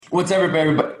What's up,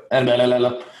 everybody?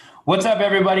 What's up,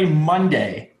 everybody?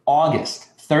 Monday, August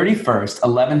 31st,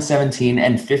 11:17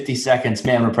 and 50 seconds.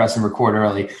 Man, we're pressing record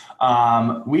early.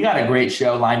 We got a great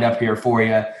show lined up here for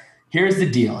you. Here's the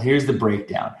deal. Here's the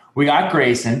breakdown. We got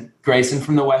Grayson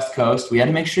from the West Coast. We had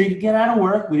to make sure you could get out of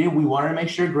work. We wanted to make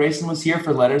sure Grayson was here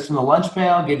for Letters from the Lunch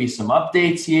Pail, give you some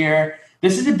updates here.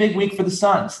 This is a big week for the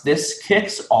Suns. This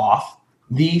kicks off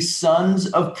the Suns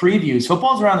of previews.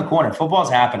 Football's around the corner. Football's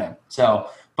happening. So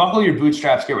buckle your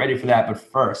bootstraps, get ready for that. But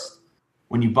first,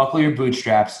 when you buckle your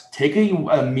bootstraps, take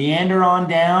a meander on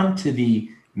down to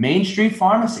the Main Street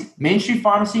Pharmacy. Main Street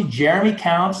Pharmacy, Jeremy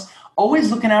Counts,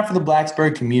 always looking out for the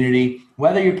Blacksburg community,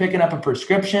 whether you're picking up a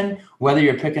prescription, whether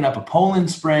you're picking up a Poland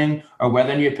Spring, or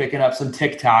whether you're picking up some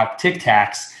Tic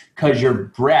Tacs, because your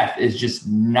breath is just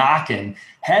knocking.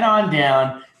 Head on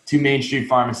down to Main Street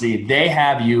Pharmacy. They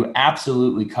have you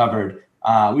absolutely covered.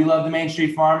 We love the Main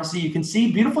Street Pharmacy. You can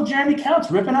see beautiful Jeremy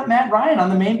Counts ripping up Matt Ryan on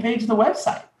the main page of the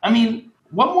website. I mean,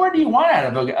 what more do you want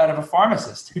out of a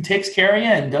pharmacist who takes care of you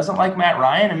and doesn't like Matt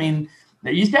Ryan? I mean,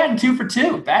 he's batting 2 for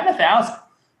 2, batting 1,000.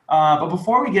 But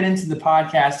before we get into the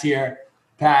podcast here,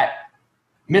 Pat,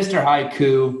 Mr.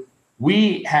 Haiku,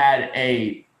 we had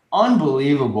a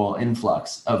unbelievable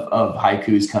influx of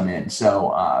haikus come in. So,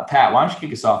 Pat, why don't you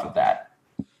kick us off with that?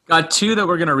 Got 2 that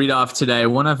we're going to read off today.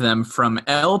 One of them from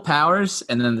L. Powers,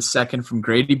 and then the second from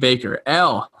Grady Baker.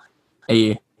 L,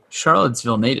 a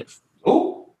Charlottesville native.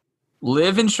 Oh.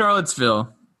 Live in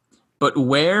Charlottesville, but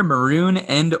wear maroon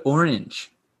and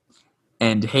orange.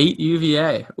 And hate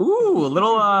UVA. Ooh, a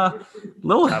little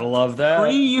Gotta love that.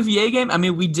 Pre-UVA game. I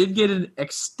mean, we did get an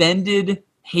extended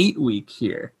hate week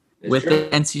here with the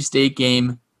NC State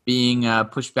game being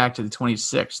pushed back to the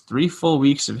 26th. 3 full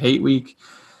weeks of hate week.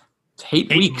 Hate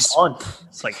weeks. Month.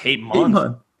 It's like hate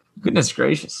month. Goodness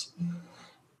gracious.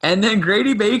 And then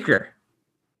Grady Baker.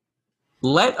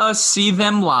 Let us see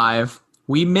them live.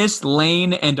 We missed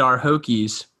Lane and our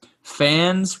Hokies.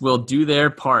 Fans will do their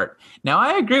part. Now,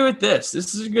 I agree with this.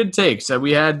 This is a good take. So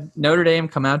we had Notre Dame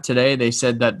come out today. They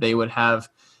said that they would have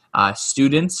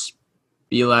students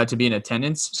be allowed to be in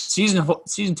attendance.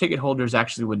 Season ticket holders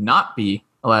actually would not be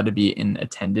allowed to be in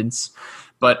attendance.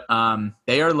 But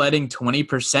they are letting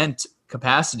 20%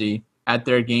 capacity at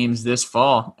their games this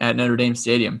fall at Notre Dame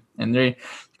Stadium. And their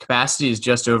capacity is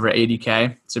just over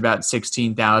 80K. It's about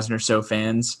 16,000 or so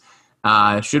fans.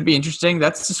 Should be interesting.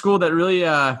 That's the school that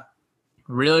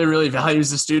really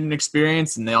values the student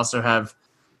experience. And they also have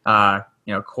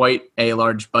quite a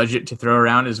large budget to throw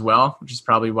around as well, which is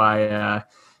probably why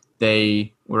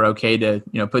they were okay to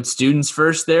put students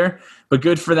first there. But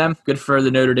good for them. Good for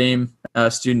the Notre Dame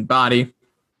student body.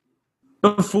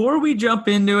 Before we jump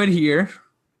into it here,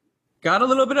 got a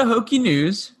little bit of Hokie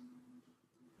news.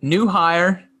 New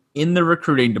hire in the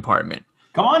recruiting department.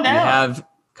 Come on down.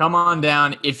 Come on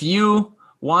down. If you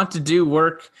want to do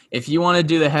work, if you want to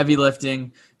do the heavy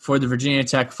lifting for the Virginia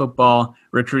Tech football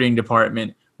recruiting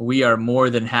department, we are more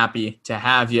than happy to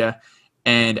have you.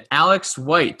 And Alex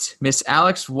White, Miss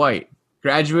Alex White,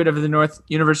 graduate of the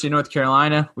University of North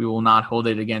Carolina. We will not hold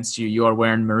it against you. You are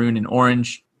wearing maroon and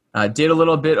orange. Did a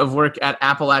little bit of work at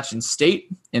Appalachian State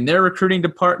in their recruiting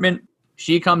department.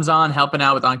 She comes on helping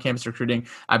out with on-campus recruiting.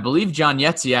 I believe John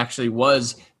Yetzi actually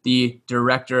was the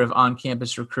director of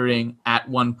on-campus recruiting at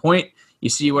one point. You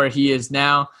see where he is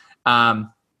now.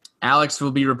 Alex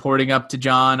will be reporting up to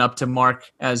John, up to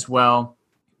Mark as well.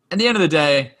 At the end of the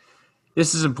day,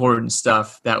 this is important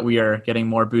stuff that we are getting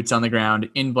more boots on the ground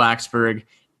in Blacksburg,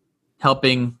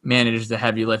 helping manage the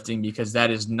heavy lifting, because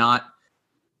that is not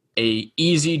a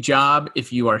easy job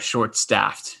if you are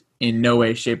short-staffed in no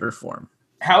way, shape, or form.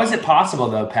 How is it possible,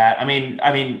 though, Pat? I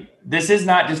mean, this is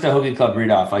not just a Hokie Club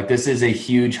read-off. Like, this is a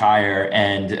huge hire,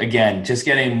 and again, just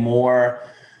getting more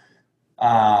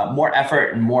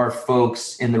effort and more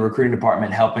folks in the recruiting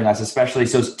department helping us, especially.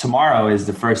 So tomorrow is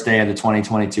the first day of the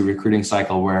 2022 recruiting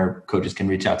cycle where coaches can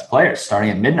reach out to players starting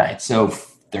at midnight. So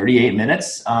 38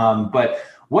 minutes. But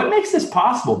what makes this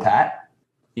possible, Pat?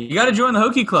 You got to join the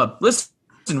Hokie Club. Listen,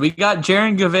 we got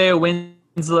Jaron Gavea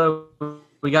Winslow.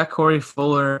 We got Corey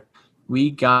Fuller.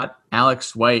 We got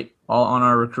Alex White all on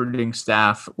our recruiting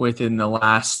staff within the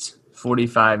last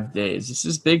 45 days. This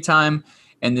is big time,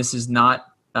 and this is not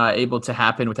able to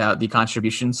happen without the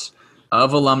contributions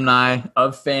of alumni,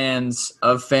 of fans,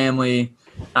 of family,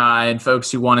 and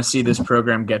folks who want to see this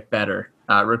program get better.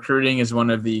 Recruiting is one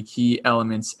of the key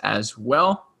elements as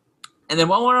well. And then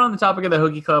while we're on the topic of the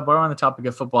Hokie Club, we're on the topic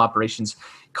of football operations.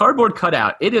 Cardboard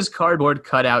cutout. It is cardboard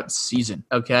cutout season,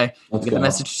 okay? Get the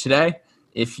message today.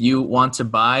 If you want to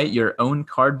buy your own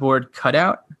cardboard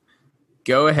cutout,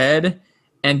 go ahead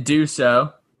and do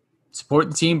so. support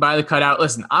the team, buy the cutout.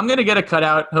 Listen, I'm going to get a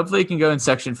cutout. Hopefully it can go in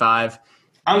Section 5.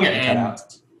 I'm getting a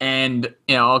cutout. And,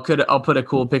 I'll put a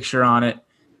cool picture on it.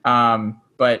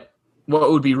 But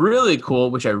what would be really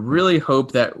cool, which I really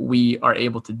hope that we are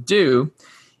able to do,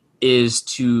 is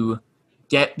to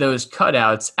get those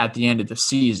cutouts at the end of the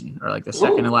season or like the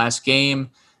second to last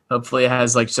game. Hopefully it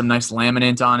has like some nice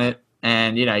laminate on it.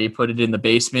 And, you put it in the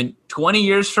basement. 20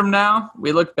 years from now,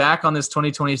 we look back on this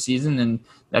 2020 season, and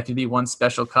that could be one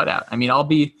special cutout. I mean, I'll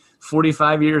be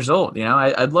 45 years old.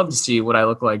 I'd love to see what I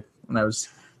look like when I was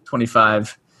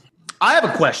 25. I have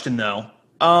a question, though.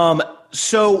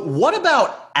 So what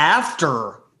about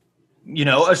after,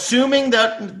 assuming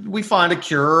that we find a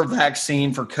cure or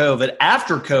vaccine for COVID,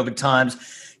 after COVID times,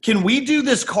 can we do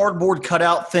this cardboard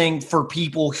cutout thing for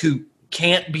people who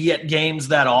can't be at games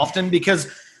that often? Because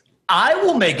I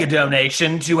will make a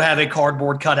donation to have a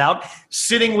cardboard cutout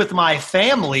sitting with my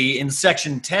family in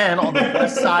Section 10 on the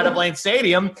west side of Lane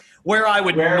Stadium, where I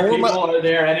would people are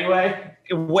there anyway.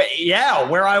 Yeah,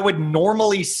 where I would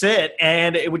normally sit,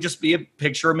 and it would just be a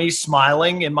picture of me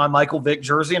smiling in my Michael Vick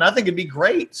jersey, and I think it'd be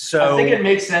great. So I think it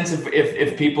makes sense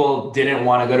if people didn't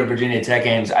want to go to Virginia Tech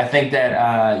games. I think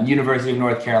that University of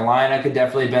North Carolina could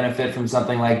definitely benefit from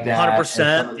something like that.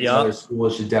 100%. Yeah, other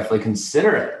schools should definitely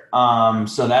consider it.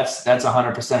 So that's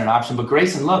 100% an option. But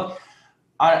Grayson, look,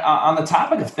 on the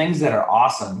topic of things that are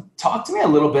awesome, talk to me a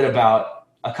little bit about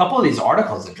a couple of these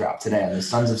articles that dropped today on the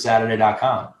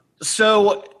sonsofsaturday.com.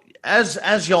 So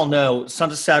as y'all know,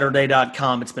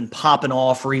 sonsofsaturday.com, it's been popping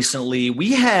off recently.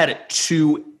 We had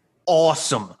 2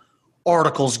 awesome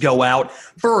articles go out.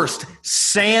 First,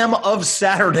 Sam of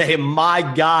Saturday, my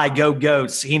guy, go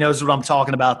Goats. He knows what I'm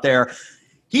talking about there.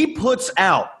 He puts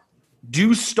out,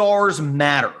 do stars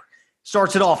matter?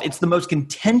 Starts it off. It's the most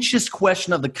contentious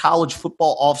question of the college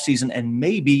football offseason and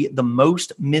maybe the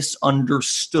most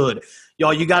misunderstood.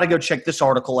 Y'all, you got to go check this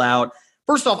article out.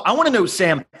 First off, I want to know,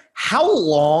 Sam, how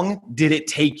long did it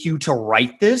take you to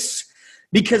write this?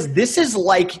 Because this is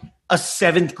like a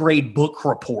 7th grade book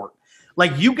report.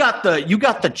 Like you got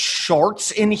the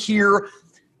charts in here.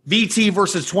 VT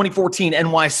versus 2014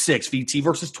 NY6, VT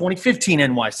versus 2015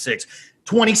 NY6,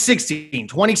 2016,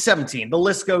 2017. The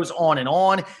list goes on and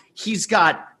on. He's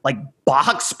got like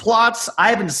box plots.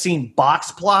 I haven't seen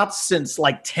box plots since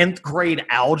like 10th grade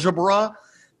algebra.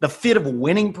 The fit of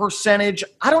winning percentage.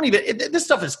 This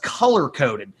stuff is color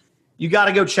coded. You got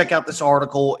to go check out this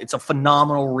article. It's a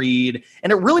phenomenal read.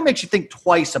 And it really makes you think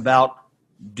twice about,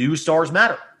 do stars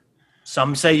matter?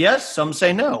 Some say yes, some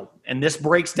say no. And this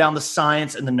breaks down the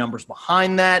science and the numbers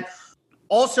behind that.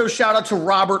 Also, shout out to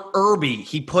Robert Irby.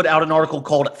 He put out an article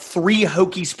called 3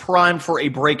 Hokies Primed for a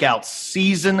Breakout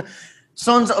Season.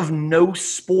 Sons of no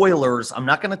spoilers. I'm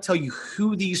not going to tell you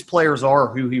who these players are,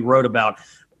 who he wrote about.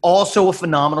 Also a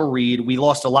phenomenal read. We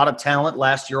lost a lot of talent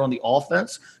last year on the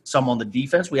offense, some on the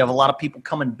defense. We have a lot of people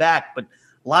coming back, but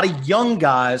a lot of young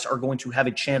guys are going to have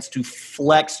a chance to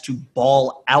flex, to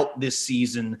ball out this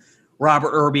season.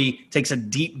 Robert Irby takes a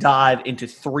deep dive into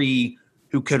 3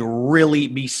 who could really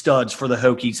be studs for the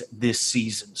Hokies this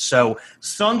season. So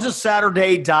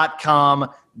sonsofsaturday.com,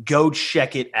 go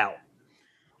check it out.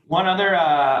 Another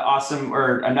awesome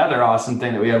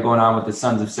thing that we have going on with the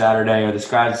Sons of Saturday, or the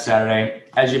Scribes of Saturday.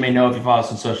 As you may know, if you follow us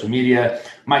on social media,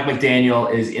 Mike McDaniel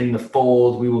is in the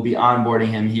fold. We will be onboarding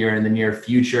him here in the near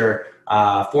future,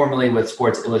 formerly with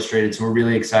Sports Illustrated. So we're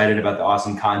really excited about the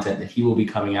awesome content that he will be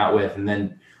coming out with. And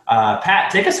then, Pat,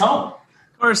 take us home.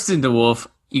 Karsten DeWolf,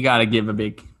 you got to give a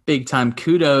big time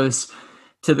kudos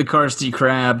to the Karsty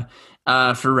Crab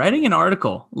for writing an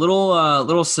article,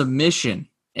 little submission.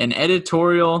 An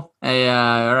editorial,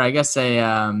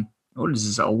 what is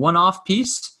this, a one-off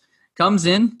piece, comes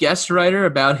in, guest writer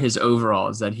about his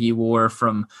overalls that he wore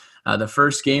from the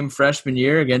first game freshman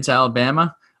year against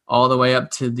Alabama all the way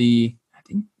up to I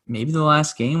think maybe the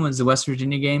last game was the West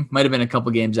Virginia game. Might have been a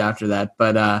couple games after that,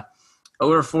 but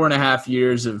over 4.5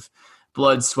 years of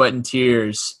blood, sweat, and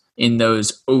tears in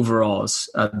those overalls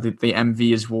that the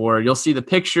MVs wore. You'll see the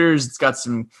pictures. It's got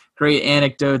some great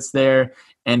anecdotes there.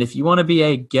 And if you want to be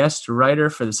a guest writer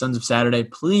for the Sons of Saturday,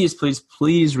 please, please,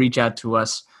 please reach out to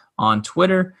us on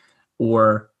Twitter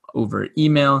or over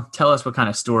email. Tell us what kind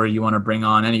of story you want to bring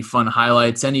on, any fun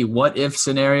highlights, any what-if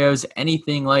scenarios,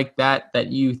 anything like that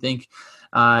you think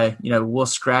will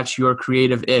scratch your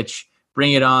creative itch.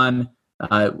 Bring it on.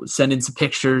 Send in some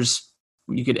pictures.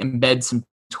 You could embed some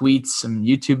tweets, some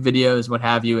YouTube videos, what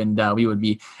have you, and we would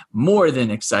be more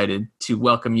than excited to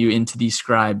welcome you into the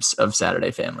Scribes of Saturday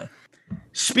family.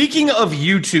 Speaking of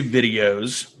YouTube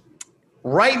videos,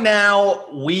 right now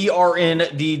we are in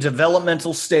the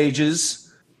developmental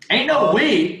stages. Ain't no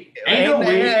we.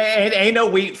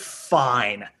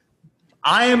 fine.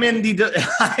 I am in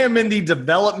the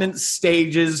development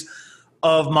stages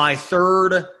of my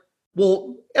third.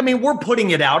 Well, I mean, we're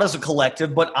putting it out as a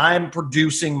collective, but I'm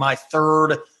producing my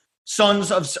third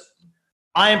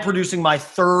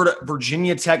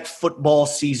Virginia Tech football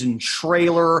season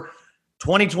trailer,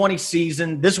 2020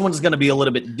 season. This one's going to be a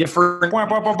little bit different.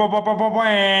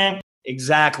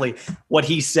 Exactly what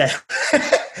he said.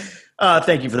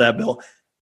 Thank you for that, Bill.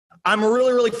 I'm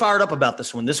really, really fired up about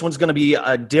this one. This one's going to be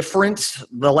different.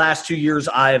 The last 2 years,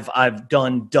 I've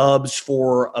done dubs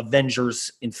for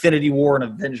Avengers Infinity War and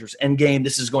Avengers Endgame.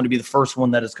 This is going to be the first one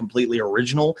that is completely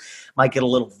original. Might get a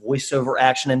little voiceover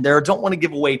action in there. Don't want to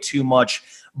give away too much,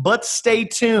 but stay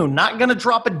tuned. Not going to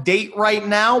drop a date right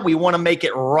now. We want to make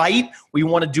it right. We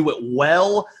want to do it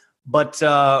well, but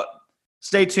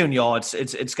stay tuned, y'all.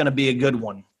 It's going to be a good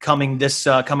one coming this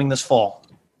fall.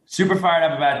 Super fired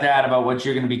up about that, about what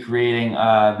you're going to be creating.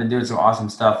 Been doing some awesome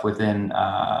stuff within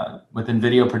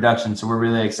video production, so we're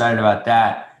really excited about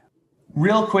that.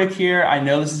 Real quick here, I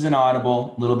know this is an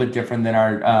Audible, a little bit different than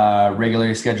our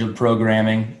regularly scheduled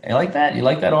programming. You like that? You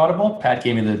like that Audible? Pat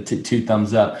gave me the two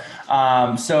thumbs up.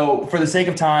 So for the sake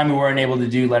of time, we weren't able to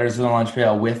do Letters from the Lunch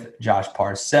Pail with Josh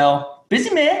Parcell. Busy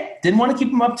man, didn't want to keep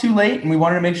him up too late, and we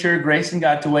wanted to make sure Grayson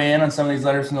got to weigh in on some of these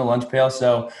Letters from the Lunch Pail.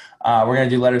 So we're going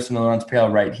to do Letters from the Lunch Pail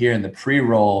right here in the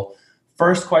pre-roll.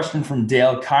 First question from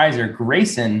Dale Kaiser.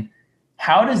 Grayson,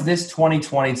 how does this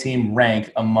 2020 team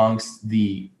rank amongst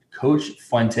the Coach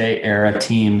Fuente era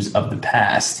teams of the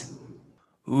past?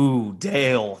 Ooh,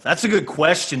 Dale, that's a good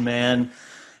question, man.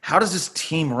 How does this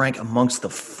team rank amongst the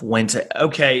Fuente?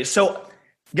 Okay, so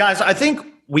guys, I think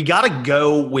we got to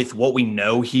go with what we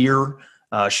know here.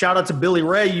 Shout out to Billy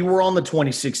Ray. You were on the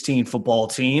 2016 football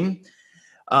team.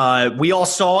 We all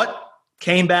saw it.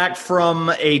 Came back from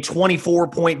a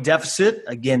 24-point deficit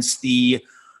against the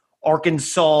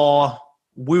Arkansas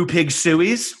Woo Pig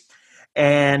Sueys.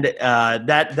 And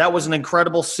that was an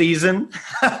incredible season.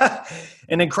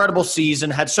 An incredible season.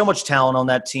 Had so much talent on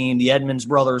that team. The Edmonds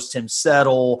brothers, Tim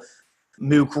Settle,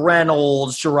 Mook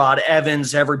Reynolds, Sherrod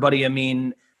Evans, everybody. I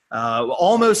mean,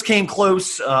 almost came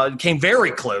close, came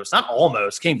very close, not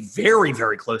almost, came very,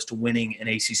 very close to winning an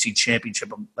ACC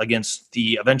championship against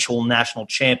the eventual national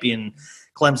champion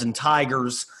Clemson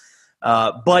Tigers.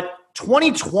 But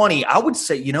 2020, I would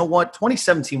say, you know what?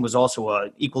 2017 was also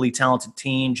an equally talented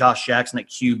team. Josh Jackson at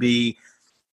QB.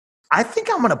 I think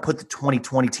I'm going to put the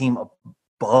 2020 team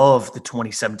above the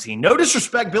 2017. No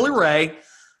disrespect, Billy Ray.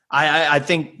 I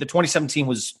think the 2017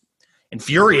 was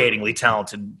infuriatingly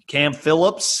talented. Cam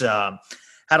Phillips had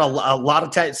a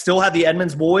lot of still had the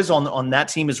Edmonds boys on that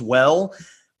team as well.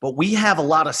 But we have a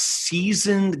lot of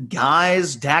seasoned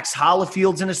guys. Dax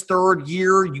Hollifield's in his third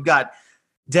year. You got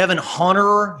Devin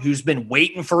Hunter, who's been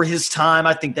waiting for his time.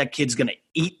 I think that kid's going to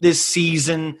eat this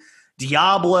season.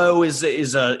 Diablo is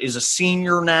a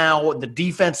senior now. The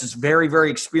defense is very,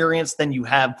 very experienced. Then you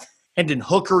have Hendon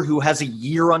Hooker, who has a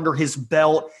year under his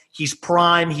belt. He's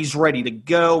prime. He's ready to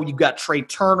go. You've got Trey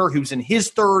Turner, who's in his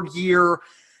third year.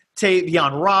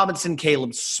 Tavion Robinson,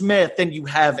 Caleb Smith. Then you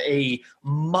have a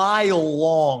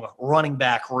mile-long running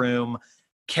back room.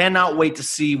 Cannot wait to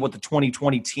see what the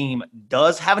 2020 team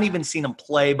does. Haven't even seen them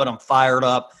play, but I'm fired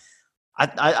up.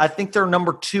 I think they're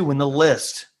number 2 in the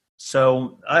list.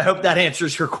 So I hope that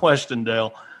answers your question,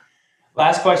 Dale.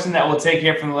 Last question that we'll take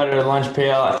here from the Letter to the Lunch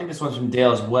Pail. I think this one's from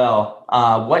Dale as well.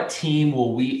 What team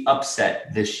will we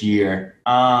upset this year?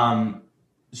 So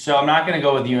I'm not going to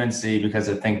go with UNC because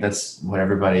I think that's what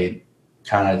everybody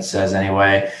kind of says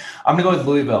anyway. I'm going to go with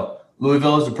Louisville.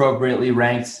 Louisville is appropriately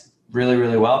ranked really,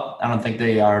 really well. I don't think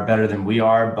they are better than we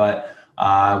are, but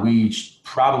we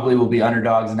probably will be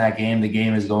underdogs in that game. The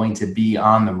game is going to be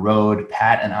on the road.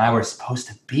 Pat and I were supposed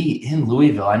to be in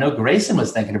Louisville. I know Grayson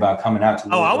was thinking about coming out to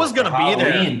Louisville. Oh, I was going to be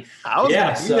there. I was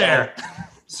going to be there.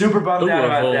 Super bummed out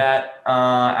about that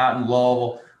out in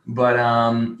Louisville. But,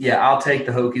 yeah, I'll take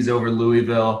the Hokies over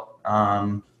Louisville.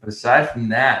 But aside from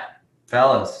that,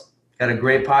 fellas, got a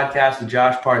great podcast with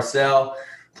Josh Parcell.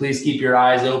 Please keep your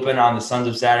eyes open on the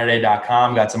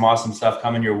sonsofsaturday.com. Got some awesome stuff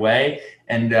coming your way.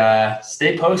 And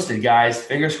stay posted, guys.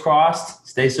 Fingers crossed.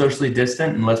 Stay socially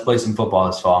distant, and let's play some football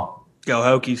this fall. Go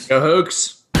Hokies. Go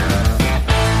Hoks.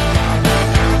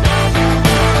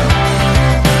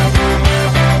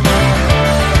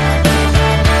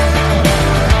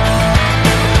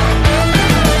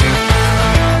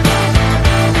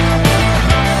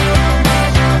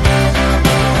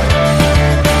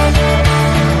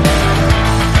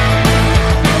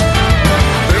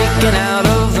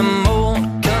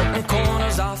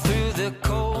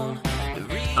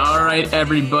 All right,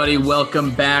 everybody,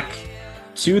 welcome back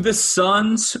To the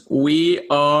Suns, we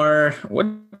are – what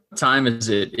time is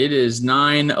it? It is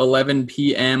 9:11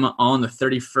 p.m. on the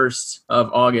 31st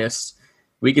of August.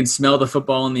 We can smell the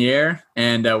football in the air,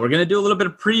 and we're going to do a little bit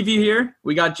of preview here.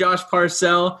 We got Josh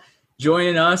Parcell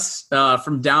joining us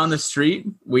from down the street.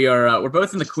 We're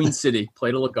both in the Queen City.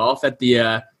 Played a little golf at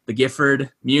the Gifford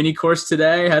Muni course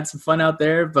today. Had some fun out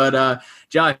there. But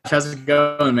Josh, how's it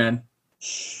going, man?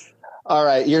 All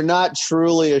right, you're not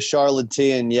truly a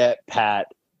charlatan yet, Pat.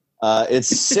 It's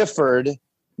Sifford,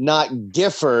 not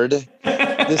Gifford.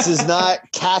 This is not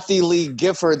Kathy Lee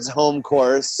Gifford's home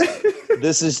course.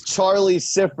 This is Charlie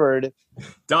Sifford.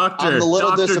 Dr.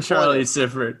 Charlie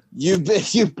Sifford.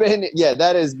 You've been, yeah,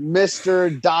 that is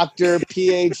Mr. Dr.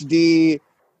 PhD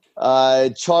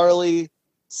Charlie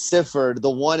Sifford, the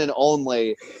one and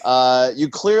only. You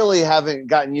clearly haven't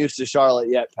gotten used to Charlotte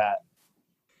yet, Pat.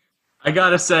 I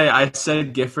gotta say, I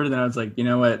said Gifford, and I was like, you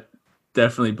know what?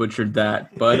 Definitely butchered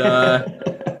that. But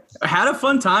I had a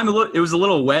fun time. It was a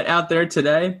little wet out there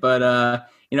today, but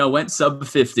went sub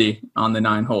 50 on the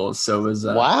 9 holes. So it was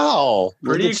wow,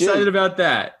 pretty excited about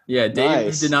that. Yeah, Dave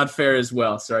nice. did not fare as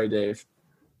well. Sorry, Dave.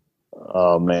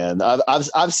 Oh man,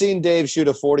 I've seen Dave shoot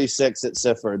a 46 at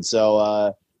Sifford,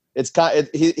 so it's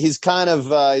he's kind of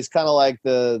like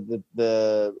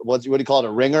the what do you call it,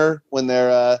 a ringer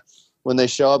when they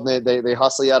show up, they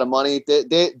hustle you out of money.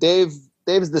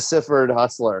 Dave's the Sifford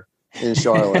hustler in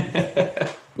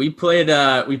Charlotte. We played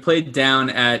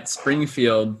down at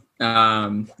Springfield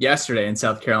yesterday in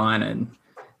South Carolina, and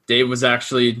Dave was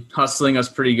actually hustling us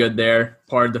pretty good there,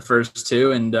 parred the first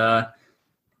 2, and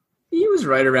he was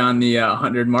right around the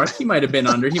 100 mark. He might have been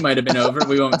under, he might have been over,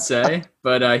 we won't say,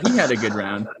 but he had a good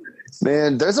round.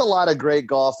 Man, there's a lot of great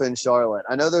golf in Charlotte.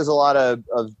 I know there's a lot of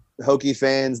Hokie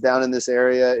fans down in this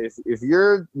area. If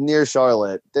you're near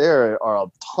Charlotte, there are a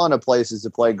ton of places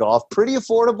to play golf. Pretty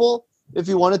affordable if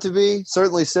you want it to be.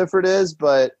 Certainly Sifford is,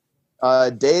 but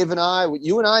Dave and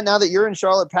you and I, now that you're in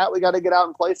Charlotte, Pat, we got to get out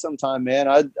and play sometime, man.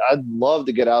 I'd love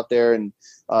to get out there, and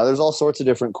there's all sorts of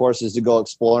different courses to go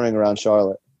exploring around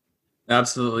Charlotte.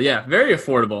 Absolutely, yeah, very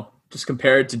affordable. Just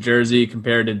compared to Jersey,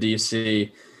 compared to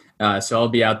DC. So I'll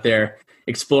be out there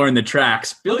exploring the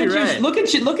tracks. Billy Ray. Look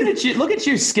at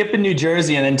you skipping New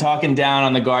Jersey and then talking down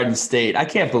on the Garden State. I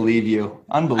can't believe you.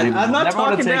 Unbelievable. I'm not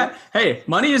talking down. Hey,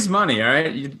 money is money, all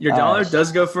right? Your dollar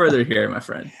does go further here, my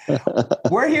friend.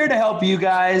 We're here to help you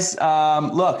guys.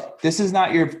 Look, this is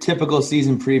not your typical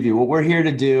season preview. What we're here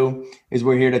to do is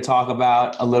we're here to talk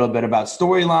about a little bit about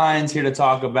storylines, here to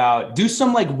talk about, do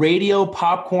some like radio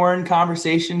popcorn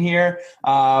conversation here.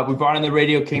 We brought in the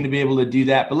Radio King to be able to do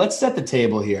that, but let's set the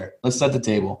table here. Let's set the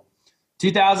table.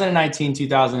 2019,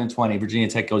 2020, Virginia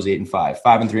Tech goes 8-5,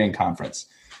 5-3 in conference.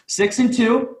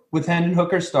 6-2 with Hendon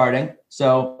Hooker starting.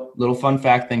 So little fun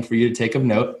fact thing for you to take of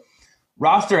note.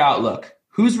 Roster outlook.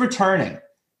 Who's returning?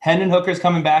 Hendon Hooker's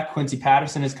coming back. Quincy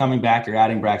Patterson is coming back. You're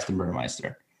adding Braxton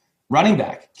Burmeister. Running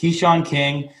back, Keyshawn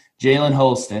King, Jalen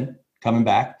Holston coming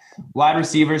back. Wide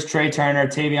receivers, Trey Turner,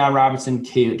 Tavion Robinson,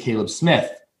 Caleb Smith.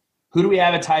 Who do we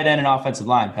have at tight end and offensive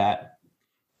line, Pat?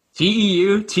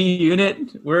 TEU,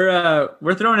 T-Unit.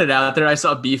 We're throwing it out there. I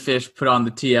saw B-Fish put on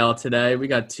the TL today. We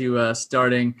got 2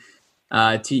 starting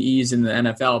TEs in the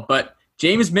NFL. But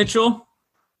James Mitchell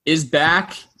is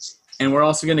back, and we're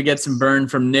also going to get some burn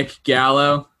from Nick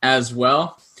Gallo as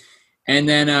well. And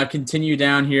then continue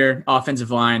down here,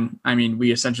 offensive line. I mean,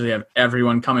 we essentially have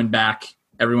everyone coming back.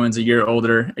 Everyone's a year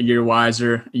older, a year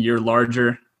wiser, a year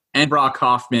larger. And Brock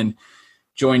Hoffman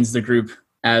joins the group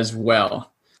as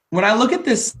well. When I look at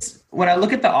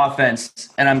the offense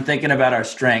and I'm thinking about our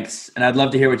strengths, and I'd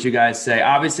love to hear what you guys say.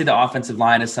 Obviously, the offensive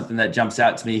line is something that jumps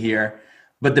out to me here.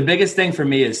 But the biggest thing for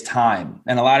me is time.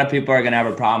 And a lot of people are going to have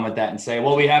a problem with that and say,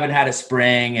 well, we haven't had a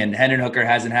spring, and Hendon Hooker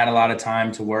hasn't had a lot of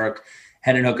time to work.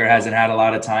 Hendon Hooker hasn't had a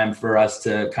lot of time for us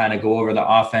to kind of go over the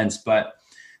offense. But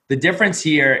the difference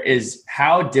here is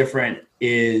how different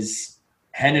is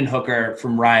Hendon Hooker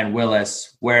from Ryan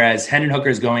Willis, whereas Hendon Hooker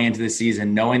is going into the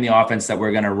season knowing the offense that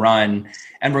we're going to run.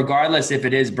 And regardless if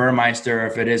it is Burmeister or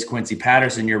if it is Quincy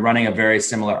Patterson, you're running a very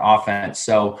similar offense.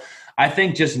 So I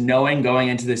think just knowing going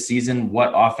into the season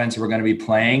what offense we're going to be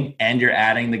playing, and you're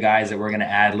adding the guys that we're going to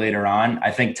add later on,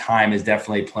 I think time is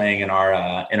definitely playing in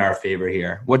our favor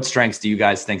here. What strengths do you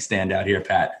guys think stand out here,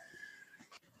 Pat?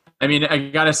 I mean, I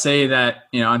got to say that,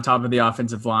 on top of the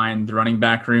offensive line, the running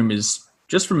back room is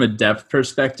just from a depth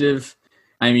perspective.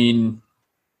 I mean,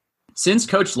 since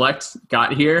Coach Lex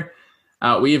got here,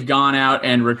 we have gone out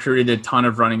and recruited a ton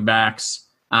of running backs,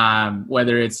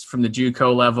 whether it's from the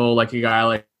JUCO level, like a guy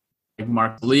like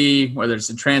Mark Lee, whether it's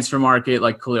a transfer market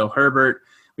like Khalil Herbert.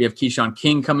 We have Keyshawn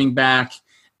King coming back.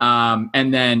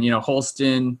 And then,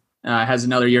 Holston has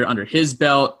another year under his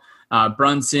belt.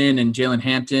 Brunson and Jalen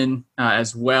Hampton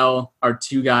as well are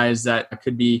two guys that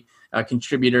could be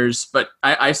contributors. But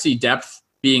I see depth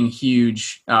being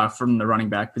huge from the running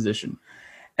back position.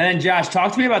 And then, Josh,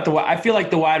 talk to me about I feel like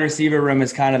the wide receiver room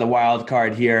is kind of the wild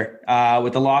card here.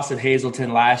 With the loss of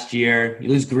Hazleton last year, you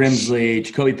lose Grimsley,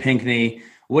 Jacoby Pinkney.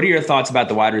 What are your thoughts about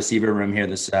the wide receiver room here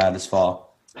this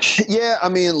fall? Yeah, I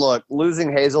mean, look,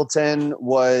 losing Hazleton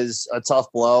was a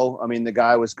tough blow. I mean, the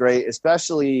guy was great,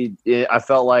 especially I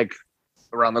felt like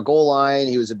around the goal line.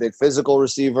 He was a big physical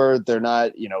receiver. They're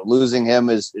not, losing him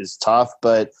is tough,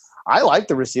 but I like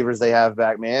the receivers they have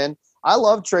back, man. I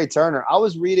love Trey Turner. I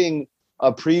was reading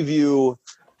a preview.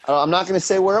 I'm not going to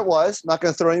say where it was. I'm not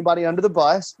going to throw anybody under the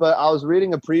bus, but I was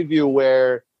reading a preview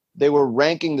where they were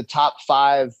ranking the top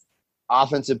 5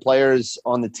 offensive players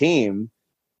on the team,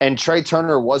 and Trey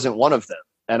Turner wasn't one of them.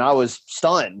 And I was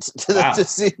stunned to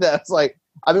see that. It's like,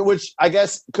 which I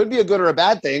guess could be a good or a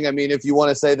bad thing. I mean, if you want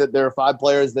to say that there are 5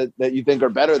 players that you think are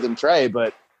better than Trey,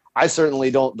 but I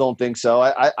certainly don't think so.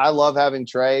 I love having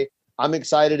Trey. I'm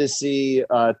excited to see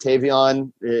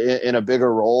Tavion in a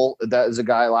bigger role. That is a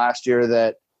guy last year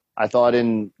that I thought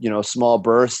in small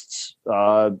bursts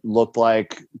looked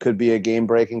like could be a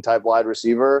game-breaking type wide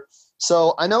receiver.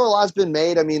 So I know a lot's been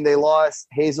made. I mean, they lost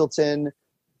Hazleton.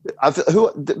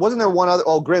 Who wasn't there one other?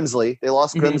 Oh, Grimsley. They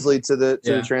lost Grimsley to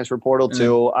the transfer portal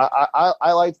too.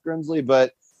 I liked Grimsley,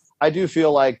 but I do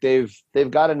feel like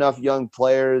they've got enough young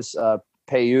players.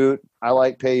 Payute, I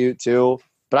like Payute too.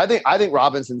 But I think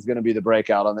Robinson's going to be the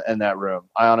breakout in that room.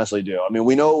 I honestly do. I mean,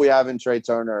 we know what we have in Trey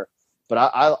Turner, but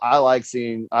I like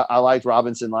seeing. I liked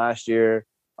Robinson last year.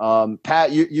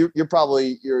 Pat, you're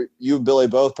probably you Billy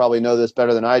both probably know this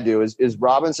better than I do. Is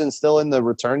Robinson still in the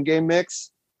return game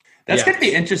mix? That's going to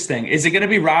be interesting. Is it going to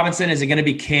be Robinson? Is it going to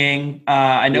be King?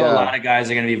 I know a lot of guys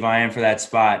are going to be vying for that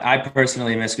spot. I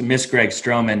personally miss Greg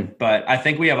Stroman, but I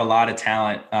think we have a lot of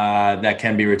talent that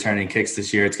can be returning kicks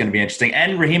this year. It's going to be interesting.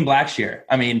 And Raheem Blackshear.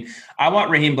 I mean, I want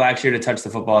Raheem Blackshear to touch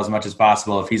the football as much as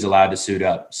possible if he's allowed to suit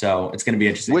up. So it's going to be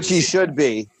interesting. Which he should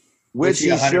be. Which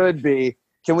he should be.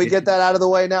 Can we get that out of the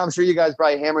way now? I'm sure you guys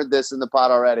probably hammered this in the pot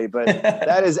already, but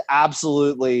that is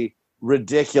absolutely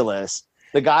ridiculous.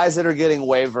 The guys that are getting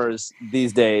waivers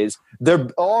these days, they're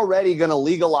already going to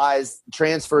legalize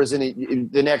transfers in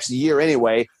the next year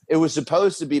anyway. It was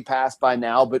supposed to be passed by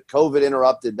now, but COVID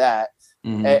interrupted that.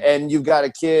 Mm-hmm. And you've got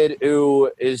a kid who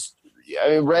is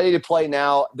ready to play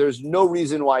now. There's no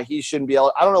reason why he shouldn't be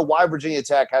eligible. I don't know why Virginia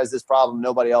Tech has this problem.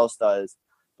 Nobody else does.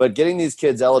 But getting these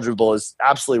kids eligible is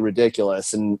absolutely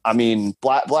ridiculous. And, I mean,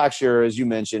 Blackshear, as you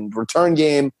mentioned, return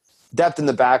game, depth in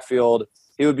the backfield,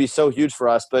 he would be so huge for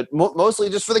us, but mostly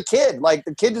just for the kid. Like,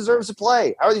 the kid deserves to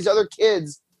play. How are these other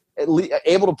kids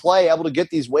able to play, able to get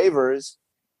these waivers?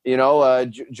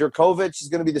 Jurkovec is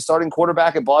going to be the starting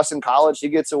quarterback at Boston College. He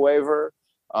gets a waiver.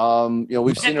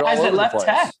 We've seen it all over the place.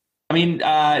 Tech. I mean,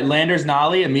 Landers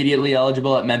Nolly immediately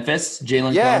eligible at Memphis.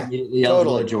 Jalen Cohen immediately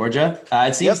eligible at Georgia.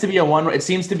 It seems to be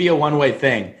a one-way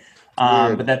thing,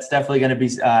 but that's definitely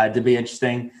going to be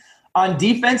interesting. On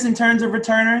defense, in terms of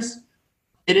returners,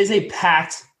 it is a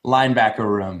packed linebacker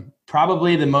room.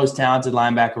 Probably the most talented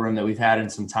linebacker room that we've had in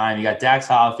some time. You got Dax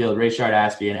Hollifield, Rayshard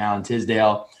Ashby, and Alan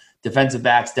Tisdale. Defensive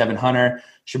backs, Devin Hunter,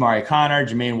 Shamari Connor,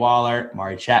 Jermaine Waller,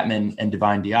 Mari Chapman, and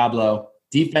Divine Diablo.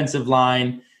 Defensive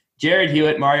line, Jared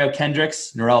Hewitt, Mario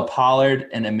Kendricks, Norrell Pollard,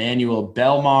 and Emmanuel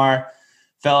Belmar.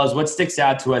 Fellas, what sticks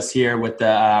out to us here with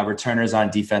the returners on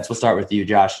defense? We'll start with you,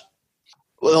 Josh.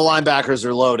 Well, the linebackers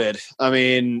are loaded. I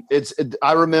mean,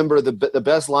 I remember the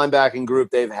best linebacking group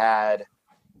they've had,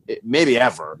 maybe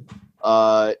ever,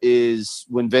 is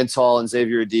when Vince Hall and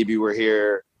Xavier Adibi were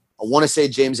here. I want to say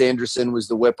James Anderson was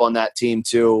the whip on that team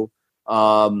too.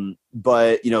 But,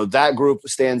 that group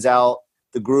stands out.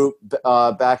 The group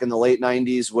back in the late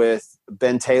 90s with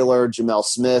Ben Taylor, Jamel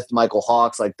Smith, Michael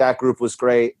Hawks, like that group was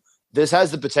great. This has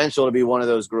the potential to be one of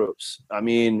those groups. I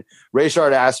mean,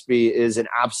 Rayshard Ashby is an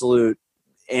absolute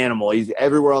animal. He's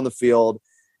everywhere on the field.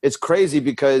 It's crazy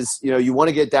because, you want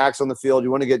to get Dax on the field.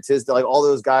 You want to get Tisdale, like all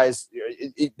those guys.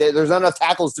 There's not enough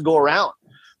tackles to go around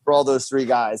for all those 3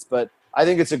 guys. But I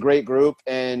think it's a great group.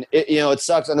 And, it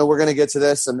sucks. I know we're going to get to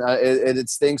this. And it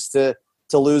stinks to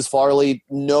lose Farley.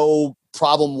 No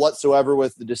problem whatsoever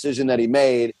with the decision that he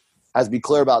made. Has to be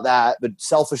clear about that. But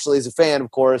selfishly as a fan,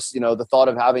 of course, the thought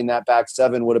of having that back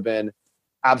 7 would have been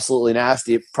absolutely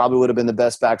nasty. It probably would have been the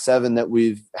best back 7 that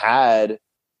we've had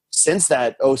since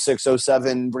that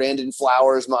 06-07 Brandon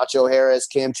Flowers, Macho Harris,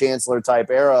 Cam Chancellor type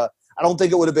era. I don't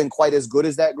think it would have been quite as good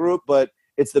as that group, but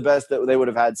it's the best that they would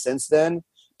have had since then.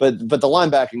 But the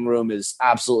linebacking room is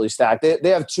absolutely stacked. They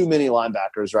have too many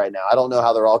linebackers right now. I don't know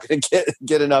how they're all going to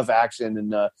get enough action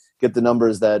and get the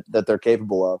numbers that they're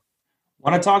capable of.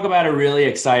 Want to talk about a really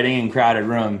exciting and crowded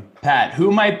room, Pat?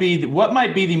 What might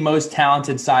be the most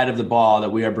talented side of the ball that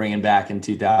we are bringing back in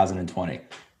 2020?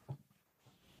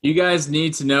 You guys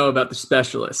need to know about the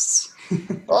specialists.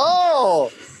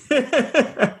 Oh,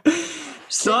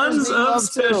 Sons of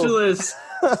Specialists.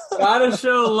 Gotta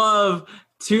show love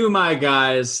to my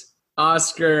guys,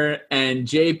 Oscar and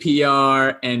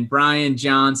JPR and Brian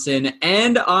Johnson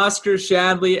and Oscar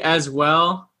Shadley as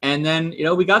well. And then,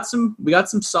 we got some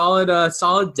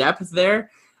solid depth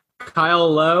there. Kyle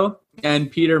Lowe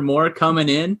and Peter Moore coming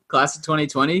in, class of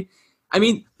 2020. I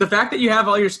mean, the fact that you have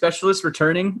all your specialists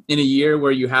returning in a year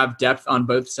where you have depth on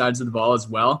both sides of the ball as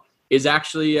well is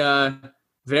actually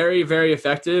very, very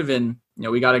effective. And,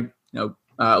 we got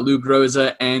Lou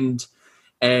Groza and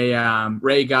a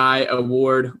Ray Guy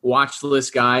Award watch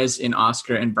list guys in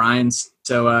Oscar and Brian.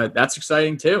 So that's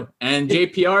exciting too. And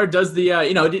JPR does the,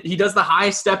 he does the high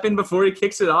step in before he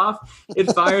kicks it off.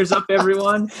 It fires up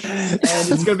everyone, and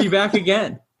it's going to be back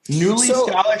again.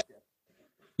 Scholarship.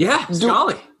 Yeah,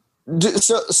 Scully.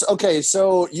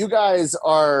 So you guys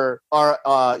are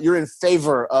you're in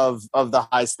favor of the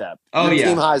high step. Oh, yeah.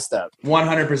 Team high step.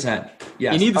 100%.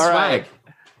 Yes. You need the swag.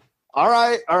 All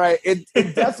right.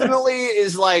 It definitely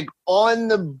is like on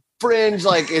the fringe.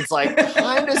 Like it's like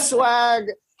kind of swag.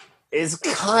 Is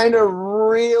kind of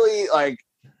really like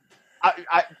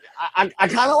I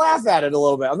kind of laugh at it a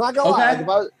little bit. I'm not gonna lie.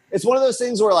 Like, it's one of those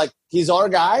things where like he's our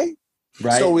guy,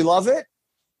 right? So we love it.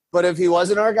 But if he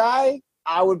wasn't our guy,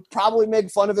 I would probably make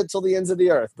fun of it till the ends of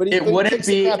the earth. But it wouldn't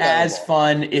be as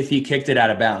fun if he kicked it out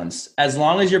of bounds. As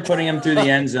long as you're putting him through the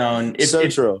end zone.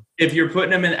 True. If you're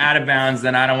putting him in out of bounds,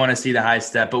 then I don't want to see the high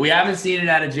step. But we haven't seen it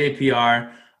out of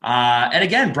JPR. And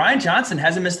again, Brian Johnson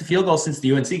hasn't missed a field goal since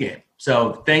the UNC game.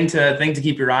 So thing to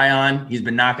keep your eye on. He's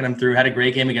been knocking them through. Had a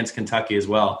great game against Kentucky as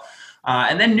well.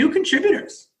 And then new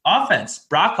contributors. Offense.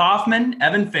 Brock Hoffman,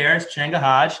 Evan Ferris, Chenga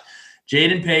Hodge,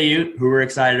 Jaden Payute, who we're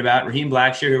excited about, Raheem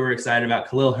Blackshear, who we're excited about,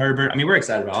 Khalil Herbert. I mean, we're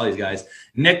excited about all these guys.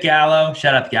 Nick Gallo,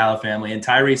 shout out the Gallo family, and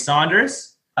Tyree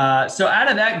Saunders. So out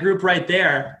of that group right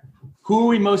there, who are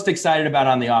we most excited about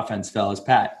on the offense, fellas?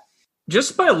 Pat?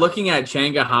 Just by looking at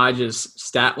Chenga Hodge's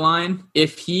stat line,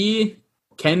 if he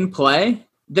can play,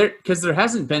 because there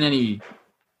hasn't been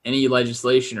any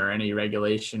legislation or any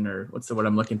regulation or what's the word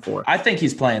I'm looking for? I think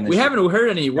he's playing this We year. haven't heard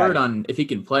any word on if he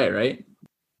can play, right?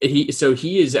 He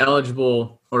is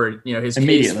eligible, or his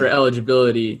case for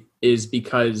eligibility is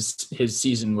because his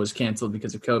season was canceled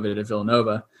because of COVID at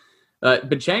Villanova. But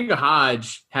Chenga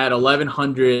Hodge had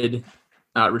 1,100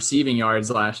 receiving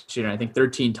yards last year, and I think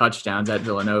 13 touchdowns at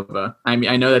Villanova. I mean,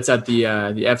 I know that's at the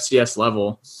FCS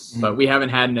level, but we haven't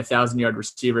had an 1,000-yard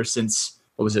receiver since,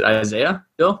 what was it, Isaiah,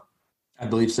 Bill? I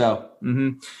believe so.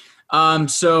 Mm-hmm.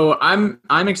 So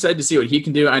I'm excited to see what he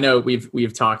can do. I know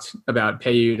we've talked about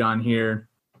Payute on here.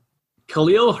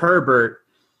 Khalil Herbert,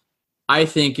 I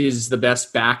think, is the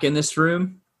best back in this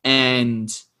room,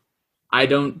 and I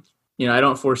don't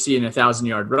foresee an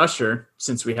 1,000-yard rusher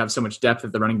since we have so much depth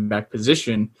at the running back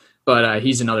position. But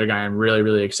he's another guy I'm really,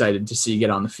 really excited to see get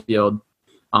on the field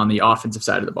on the offensive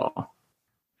side of the ball.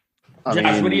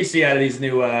 Josh, what do you see out of these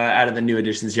out of the new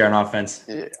additions here on offense?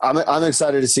 I'm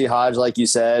excited to see Hodge, like you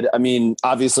said. I mean,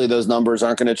 obviously those numbers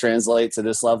aren't going to translate to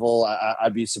this level.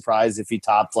 I'd be surprised if he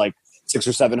topped like 600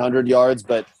 or 700 yards,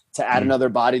 but to add another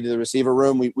body to the receiver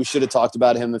room, we should have talked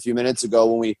about him a few minutes ago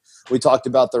when we talked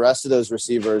about the rest of those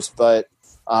receivers. But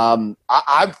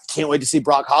I can't wait to see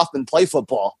Brock Hoffman play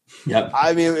football. Yep.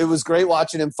 I mean, it was great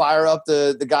watching him fire up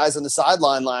the guys on the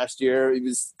sideline last year. He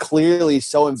was clearly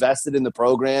so invested in the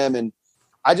program, and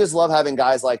I just love having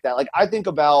guys like that. Like, I think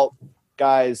about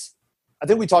guys – I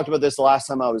think we talked about this the last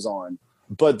time I was on,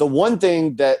 but the one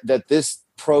thing that this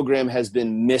program has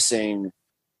been missing –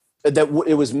 that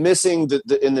it was missing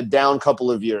in the down couple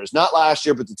of years, not last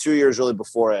year, but the 2 years really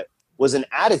before it, was an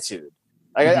attitude.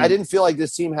 I didn't feel like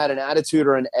this team had an attitude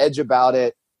or an edge about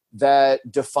it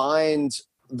that defined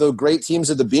the great teams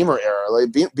of the Beamer era.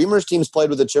 Like Beamer's teams played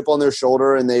with a chip on their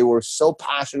shoulder, and they were so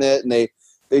passionate, and they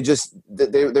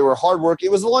were hardworking.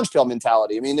 It was the lunch pail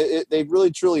mentality. I mean, they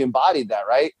really truly embodied that,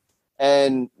 right?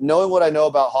 And knowing what I know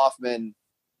about Hoffman,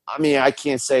 I mean, I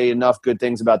can't say enough good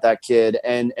things about that kid.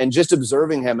 And just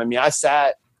observing him, I mean, I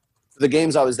sat for the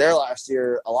games I was there last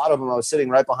year, a lot of them I was sitting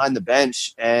right behind the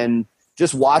bench, and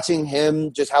just watching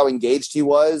him, just how engaged he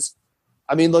was.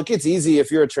 I mean, look, it's easy if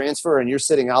you're a transfer and you're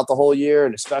sitting out the whole year,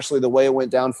 and especially the way it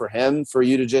went down for him, for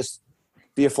you to just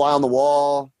be a fly on the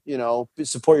wall,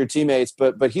 support your teammates.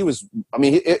 But he was, I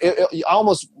mean, I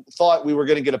almost thought we were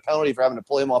going to get a penalty for having to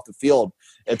pull him off the field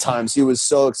at times. He was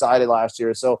so excited last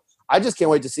year. So I just can't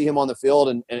wait to see him on the field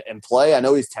and play. I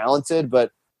know he's talented,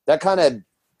 but that kind of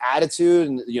attitude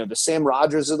and, the Sam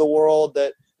Rodgers of the world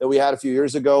that we had a few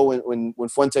years ago when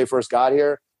Fuente first got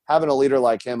here, having a leader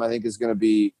like him, I think is going to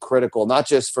be critical, not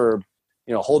just for,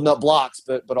 holding up blocks,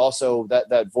 but also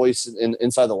that voice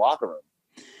inside the locker room.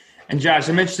 And Josh,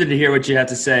 I'm interested to hear what you have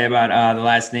to say about the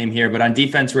last name here. But on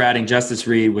defense, we're adding Justice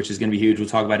Reed, which is going to be huge. We'll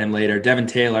talk about him later. Devin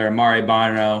Taylor, Amari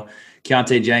Bonno,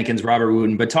 Keontae Jenkins, Robert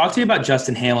Wooten. But talk to me about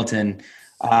Justin Hamilton.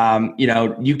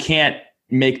 You can't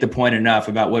make the point enough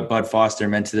about what Bud Foster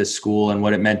meant to this school and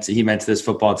what he meant to this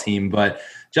football team. But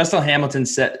Justin Hamilton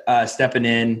stepping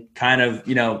in, kind of,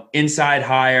 inside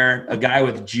hire, a guy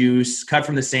with juice, cut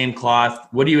from the same cloth.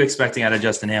 What are you expecting out of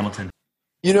Justin Hamilton?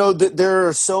 There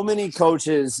are so many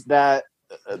coaches that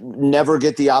never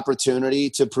get the opportunity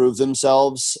to prove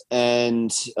themselves,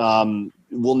 and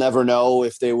we'll never know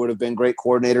if they would have been great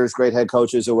coordinators, great head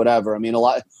coaches, or whatever. I mean,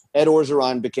 Ed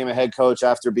Orgeron became a head coach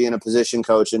after being a position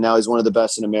coach, and now he's one of the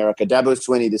best in America. Dabo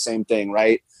Swinney, the same thing,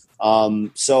 right?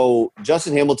 So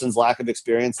Justin Hamilton's lack of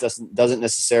experience doesn't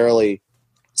necessarily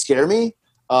scare me,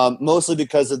 mostly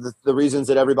because of the reasons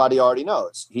that everybody already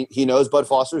knows. He knows Bud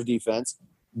Foster's defense.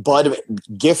 Bud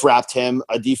gift wrapped him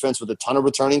a defense with a ton of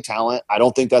returning talent. I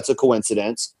don't think that's a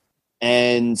coincidence.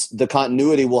 And the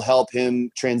continuity will help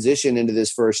him transition into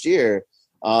this first year.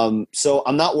 So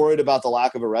I'm not worried about the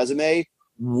lack of a resume.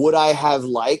 Would I have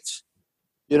liked,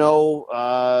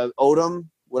 Odom?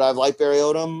 Would I have liked Barry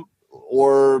Odom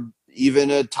or even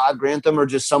a Todd Grantham or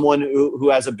just someone who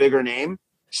has a bigger name?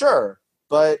 Sure.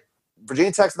 But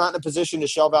Virginia Tech's not in a position to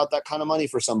shell out that kind of money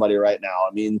for somebody right now.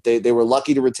 I mean, they were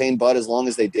lucky to retain Bud as long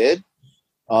as they did.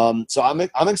 So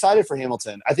I'm excited for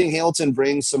Hamilton. I think Hamilton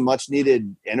brings some much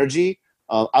needed energy.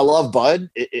 I love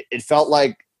Bud. It felt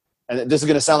like, and this is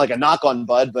going to sound like a knock on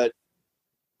Bud, but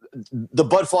the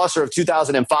Bud Foster of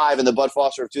 2005 and the Bud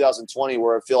Foster of 2020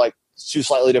 were, I feel like, two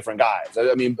slightly different guys.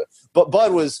 I mean, but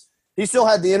Bud was, he still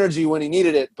had the energy when he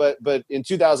needed it, but in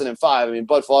 2005, I mean,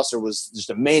 Bud Foster was just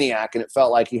a maniac, and it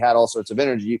felt like he had all sorts of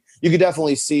energy. You could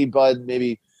definitely see Bud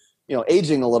maybe,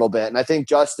 aging a little bit, and I think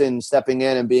Justin stepping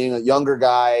in and being a younger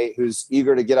guy who's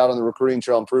eager to get out on the recruiting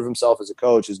trail and prove himself as a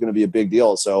coach is going to be a big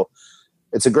deal. So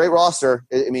it's a great roster.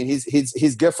 I mean,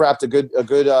 he's gift wrapped a good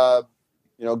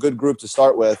group to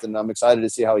start with, and I'm excited to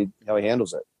see how he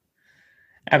handles it.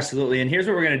 Absolutely. And here's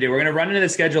what we're going to do. We're going to run into the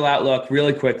schedule outlook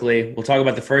really quickly. We'll talk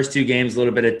about the first two games a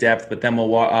little bit at depth, but then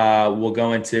we'll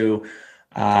go into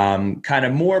kind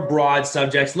of more broad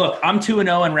subjects. Look, I'm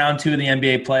 2-0 in round 2 of the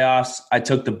NBA playoffs. I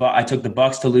took the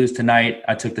Bucks to lose tonight.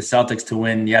 I took the Celtics to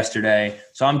win yesterday.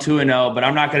 So I'm 2-0, but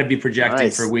I'm not going to be projecting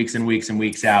for weeks and weeks and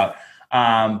weeks out.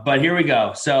 But here we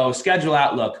go. So schedule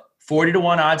outlook,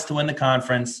 40-1 odds to win the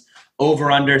conference,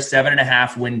 over under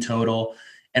 7.5 win total.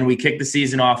 And we kick the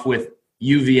season off with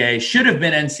UVA. Should have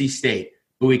been NC State,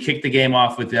 but we kicked the game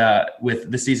off with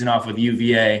the season off with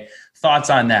UVA. Thoughts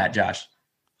on that, Josh?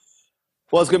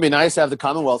 Well, it's going to be nice to have the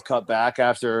Commonwealth Cup back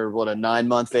after a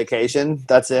 9-month vacation.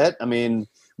 That's it. I mean,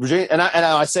 Virginia, and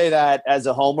I say that as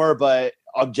a homer, but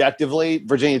objectively,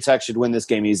 Virginia Tech should win this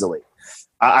game easily.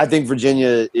 I think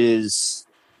Virginia is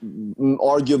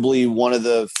arguably one of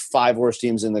the 5 worst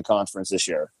teams in the conference this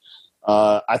year.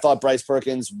 I thought Bryce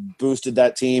Perkins boosted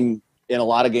that team in a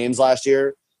lot of games last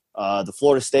year. The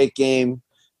Florida State game,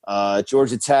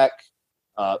 Georgia Tech,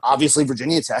 obviously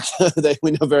Virginia Tech.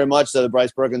 We know very much that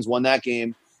Bryce Perkins won that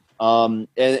game. And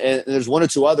there's one or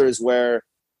two others where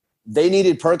they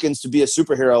needed Perkins to be a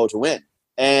superhero to win.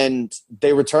 And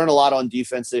they return a lot on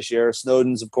defense this year.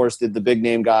 Snowden's, of course, did the big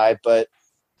name guy, but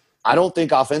I don't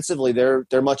think offensively they're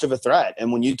much of a threat.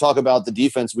 And when you talk about the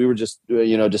defense we were just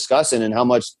discussing and how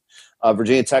much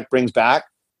Virginia Tech brings back,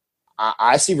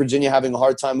 I see Virginia having a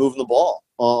hard time moving the ball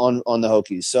on the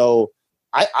Hokies. So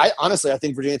I honestly, I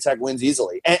think Virginia Tech wins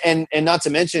easily. And not to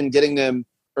mention getting them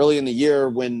early in the year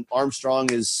when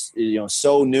Armstrong is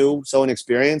so new, so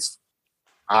inexperienced.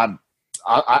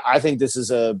 I think this is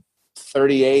a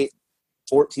 38-14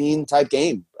 type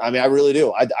game. I mean, I really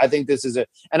do. I think this is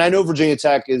and I know Virginia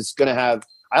Tech is going to have,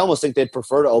 I almost think they'd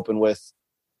prefer to open with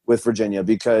Virginia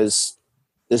because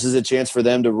this is a chance for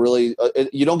them to really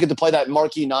you don't get to play that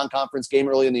marquee non-conference game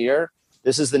early in the year.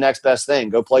 This is the next best thing.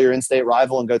 Go play your in-state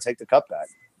rival and go take the cup back.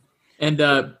 And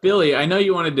Billy, I know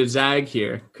you wanted to zag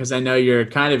here because I know you're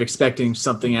kind of expecting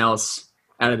something else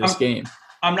out of this game.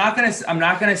 I'm not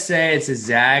gonna say it's a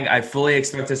zag. I fully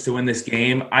expect us to win this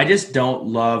game. I just don't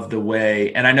love the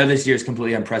way, and I know this year is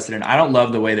completely unprecedented. I don't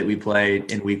love the way that we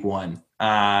played in week one.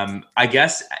 I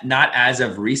guess not as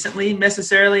of recently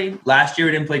necessarily. Last year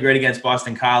we didn't play great against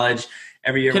Boston College.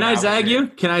 Every year. Can I zag you?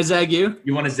 Can I zag you?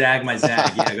 You want to zag my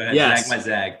zag? Yeah, go ahead. Yes. Zag my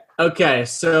zag. Okay,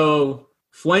 so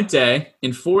Fuente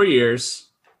in 4 years.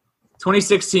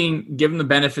 2016, give him the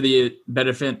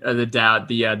benefit of the doubt.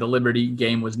 The Liberty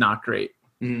game was not great.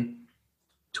 Mm-hmm.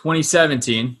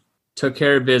 2017, took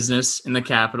care of business in the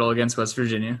Capitol against West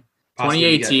Virginia.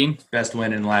 Possibly 2018, best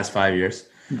win in the last 5 years.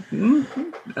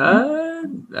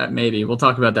 Maybe we'll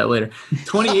talk about that later.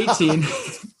 2018,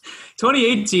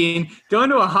 going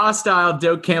to a hostile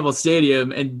Doak Campbell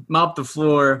Stadium and mop the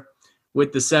floor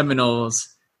with the Seminoles.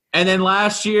 And then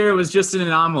last year was just an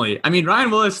anomaly. I mean, Ryan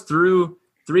Willis threw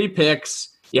 3 picks.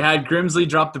 You had Grimsley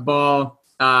drop the ball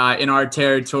in our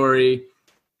territory.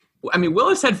 I mean,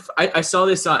 Willis had – I saw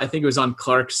this, I think it was on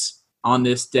Clark's on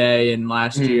this day and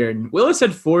last year. And Willis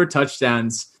had 4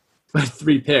 touchdowns, but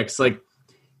 3 picks. Like,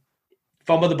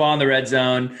 fumble the ball in the red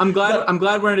zone. I'm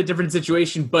glad we're in a different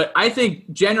situation, but I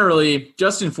think generally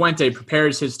Justin Fuente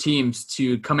prepares his teams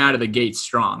to come out of the gate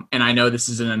strong. And I know this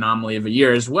is an anomaly of a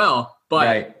year as well, but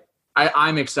right.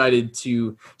 I'm excited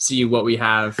to see what we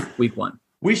have week one.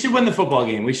 We should win the football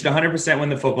game. We should 100% win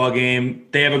the football game.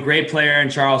 They have a great player in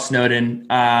Charles Snowden,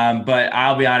 but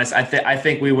I'll be honest. I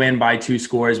think we win by 2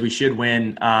 scores. We should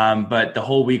win, but the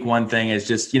whole week one thing is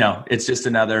just, it's just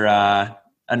another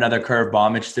curveball.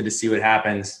 I'm interested to see what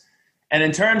happens. And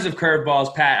in terms of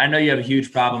curveballs, Pat, I know you have a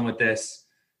huge problem with this.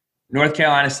 North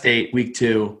Carolina State, week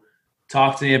 2.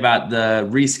 Talk to me about the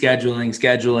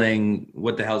scheduling.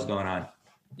 What the hell's going on?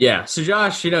 Yeah. So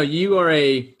Josh, you are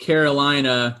a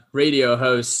Carolina radio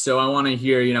host, so I want to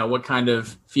hear, what kind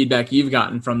of feedback you've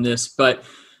gotten from this. But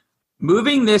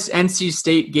moving this NC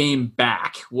State game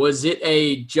back, was it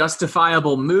a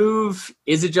justifiable move?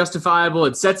 Is it justifiable?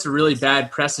 It sets a really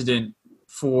bad precedent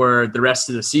for the rest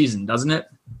of the season, doesn't it?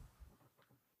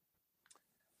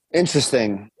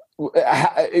 Interesting.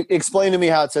 Explain to me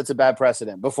how it sets a bad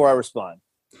precedent before I respond.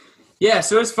 Yeah,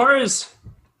 so as far as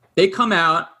they come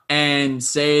out and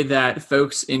say that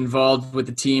folks involved with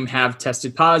the team have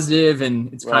tested positive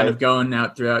and it's kind of going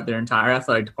out throughout their entire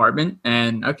athletic department,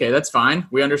 and okay, that's fine.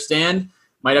 We understand.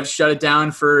 Might have to shut it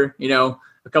down for,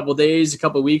 a couple days, a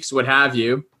couple weeks, what have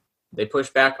you. They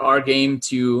pushed back our game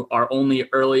to our only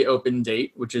early open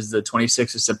date, which is the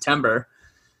 26th of September.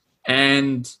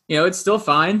 And, it's still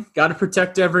fine. Got to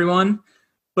protect everyone.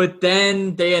 But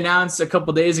then they announced a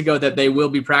couple days ago that they will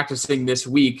be practicing this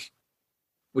week,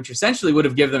 which essentially would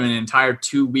have given them an entire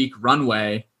 2-week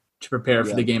runway to prepare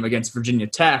for the game against Virginia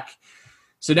Tech.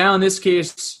 So now in this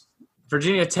case,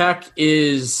 Virginia Tech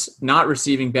is not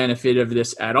receiving benefit of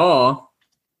this at all.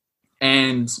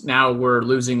 And now we're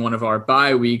losing one of our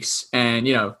bye weeks. And,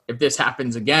 if this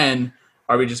happens again,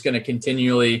 are we just going to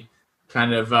continually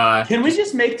kind of Can we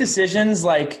just make decisions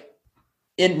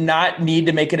and not need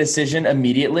to make a decision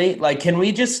immediately? Can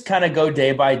we just kind of go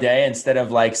day by day instead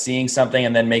of seeing something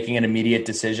and then making an immediate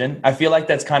decision? I feel like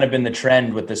that's kind of been the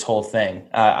trend with this whole thing.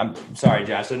 I'm sorry,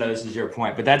 Josh, I know this is your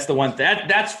point, but that's the one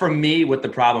that's for me what the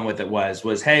problem with it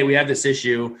was, hey, we have this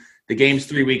issue. The game's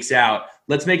 3 weeks out.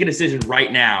 Let's make a decision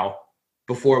right now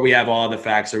before we have all the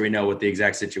facts or we know what the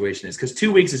exact situation is. Because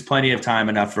 2 weeks is plenty of time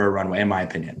enough for a runway, in my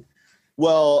opinion.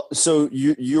 Well, so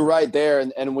you're right there.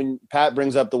 And when Pat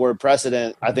brings up the word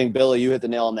precedent, I think, Billy, you hit the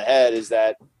nail on the head, is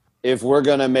that if we're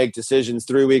going to make decisions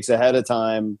 3 weeks ahead of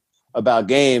time about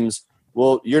games,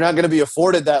 well, you're not going to be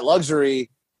afforded that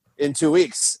luxury in 2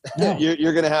 weeks. No.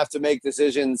 You're going to have to make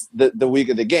decisions the week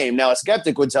of the game. Now, a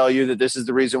skeptic would tell you that this is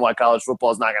the reason why college football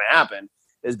is not going to happen,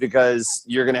 is because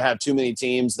you're going to have too many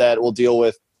teams that will deal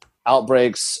with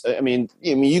outbreaks. I mean,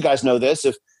 you guys know this.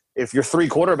 If your 3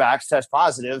 quarterbacks test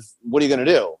positive, what are you going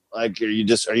to do? Are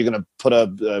you going to put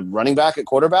a running back at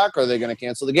quarterback, or are they going to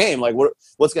cancel the game?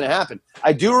 What's going to happen?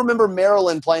 I do remember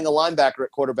Maryland playing a linebacker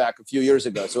at quarterback a few years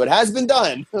ago, so it has been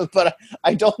done, but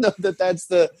I don't know that that's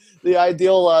the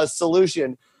ideal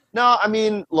solution. No, I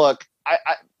mean, look,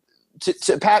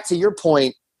 to Pat, to your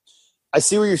point, I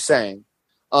see what you're saying.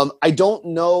 I don't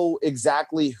know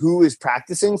exactly who is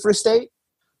practicing for State.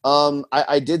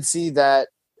 I did see that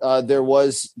there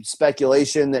was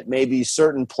speculation that maybe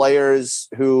certain players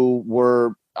who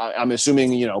were, I'm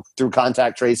assuming, through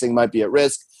contact tracing might be at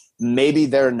risk. Maybe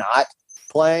they're not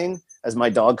playing. As my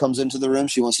dog comes into the room,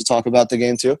 she wants to talk about the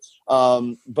game too.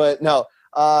 But no,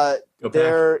 so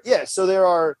there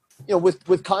are,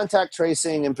 with contact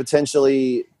tracing and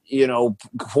potentially,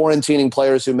 quarantining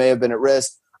players who may have been at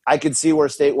risk, I could see where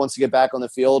State wants to get back on the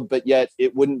field, but yet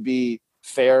it wouldn't be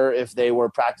fair if they were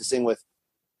practicing with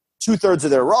 2/3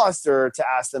 of their roster to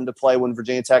ask them to play when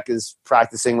Virginia Tech is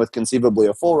practicing with conceivably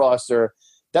a full roster.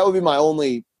 That would be my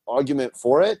only argument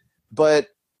for it. But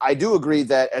I do agree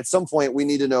that at some point we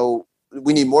need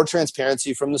more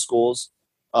transparency from the schools,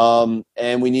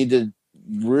 and we need to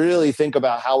really think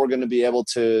about how we're going to be able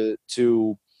to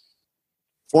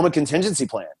form a contingency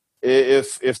plan.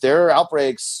 If there are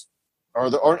outbreaks, or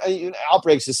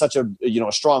outbreaks is such a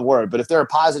strong word, but if there are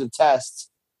positive tests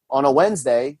on a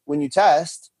Wednesday when you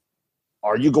test,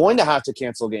 are you going to have to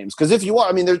cancel games? Because if you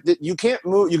are, you can't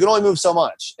move. You can only move so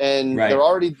much, and Right. they're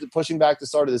already pushing back the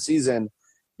start of the season.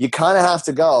 You kind of have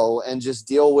to go and just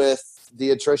deal with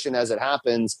the attrition as it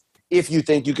happens if you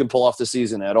think you can pull off the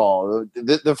season at all.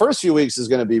 The first few weeks is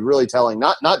going to be really telling,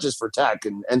 not just for Tech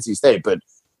and NC State, but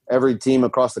every team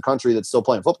across the country that's still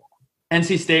playing football.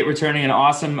 NC State returning an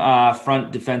awesome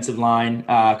front defensive line,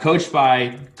 coached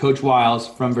by Coach Wiles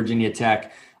from Virginia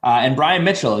Tech. And Brian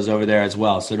Mitchell is over there as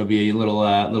well. So it'll be a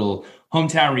little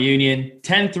hometown reunion.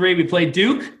 10-3, we play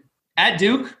Duke at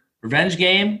Duke. Revenge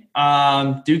game.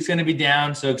 Duke's going to be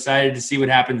down, so excited to see what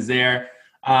happens there.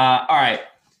 All right,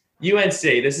 UNC.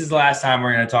 This is the last time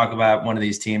we're going to talk about one of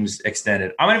these teams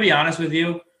extended. I'm going to be honest with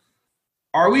you.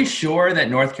 Are we sure that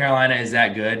North Carolina is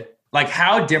that good? Like,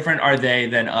 how different are they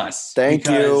than us? Thank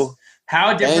you.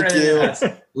 How different Thank are they you. than us?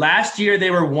 Last year,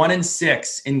 they were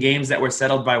 1-6 in games that were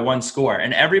settled by one score.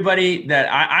 And everybody that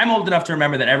I'm old enough to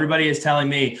remember that everybody is telling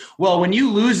me, well, when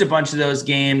you lose a bunch of those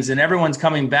games and everyone's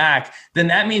coming back, then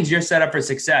that means you're set up for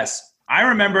success. I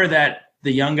remember that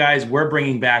the young guys were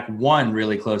bringing back one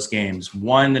really close games.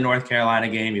 One, the North Carolina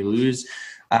game, you lose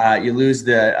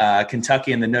the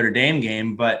Kentucky and the Notre Dame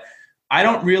game. But I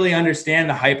don't really understand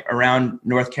the hype around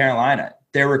North Carolina.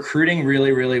 They're recruiting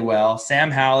really, really well.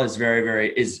 Sam Howell is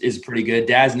is pretty good.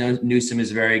 Daz Newsome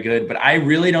is very good, but I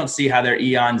really don't see how their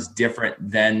eon's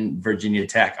different than Virginia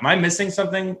Tech. Am I missing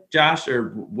something, Josh,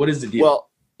 or what is the deal? Well,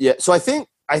 yeah. So I think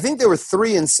they were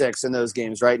 3-6 in those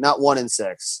games, right? Not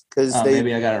 1-6, because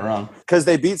maybe I got it wrong. Because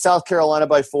they beat South Carolina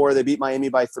by 4, they beat Miami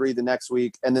by 3 the next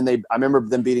week, and then I remember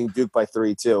them beating Duke by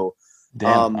 3 too.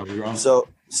 Damn, I was wrong.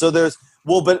 So there's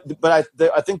but I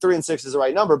think 3-6 is the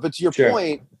right number. But to your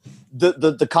point,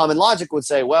 the common logic would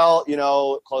say, well,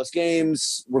 close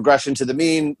games, regression to the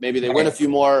mean. Maybe they win a few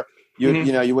more.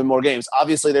 You win more games.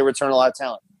 Obviously, they return a lot of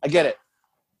talent. I get it.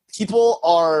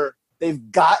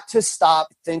 They've got to stop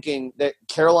thinking that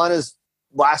Carolina's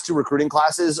last 2 recruiting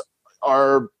classes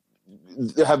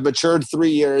have matured 3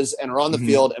 years and are on the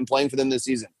field and playing for them this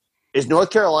season. Is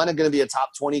North Carolina going to be a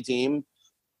top 20 team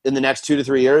in the next 2 to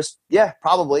 3 years? Yeah,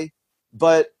 probably.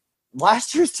 But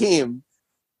last year's team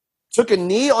took a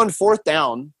knee on 4th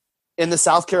down in the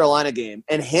South Carolina game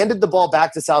and handed the ball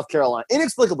back to South Carolina.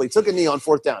 Inexplicably took a knee on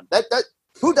 4th down. That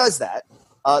who does that?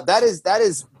 That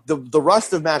is the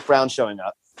rust of Mac Brown showing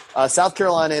up. South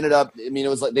Carolina ended up, it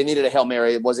was like they needed a Hail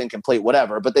Mary. It was incomplete,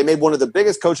 whatever. But they made one of the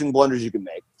biggest coaching blunders you can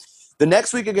make. The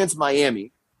next week against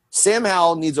Miami, Sam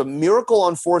Howell needs a miracle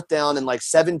on 4th down in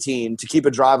 17 to keep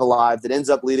a drive alive that ends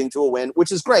up leading to a win,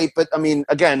 which is great. But,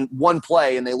 again, one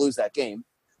play and they lose that game.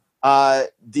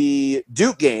 The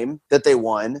Duke game that they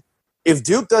won, if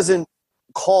Duke doesn't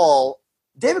call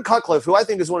 – David Cutcliffe, who I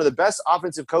think is one of the best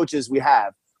offensive coaches we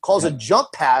have, calls a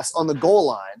jump pass on the goal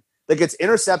line that gets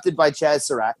intercepted by Chaz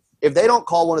Surratt. If they don't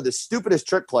call one of the stupidest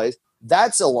trick plays,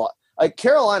 that's a lot.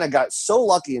 Carolina got so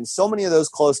lucky in so many of those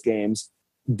close games.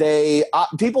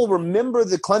 People remember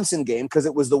the Clemson game because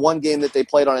it was the one game that they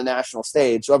played on a national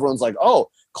stage. So everyone's like, oh,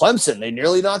 Clemson, they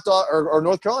nearly knocked off – or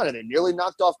North Carolina, they nearly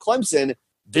knocked off Clemson.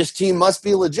 This team must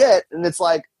be legit. And it's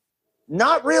like,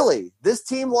 not really. This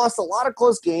team lost a lot of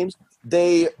close games.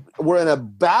 They were in a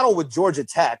battle with Georgia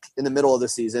Tech in the middle of the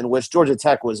season, which Georgia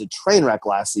Tech was a train wreck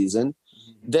last season.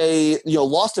 They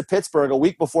lost to Pittsburgh a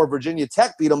week before Virginia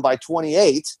Tech beat them by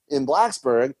 28 in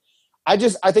Blacksburg. I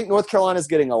think North Carolina is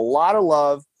getting a lot of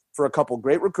love for a couple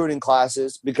great recruiting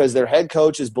classes because their head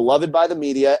coach is beloved by the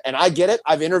media. And I get it.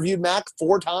 I've interviewed Mac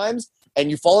 4 times, and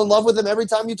you fall in love with him every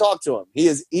time you talk to him. He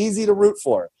is easy to root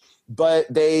for.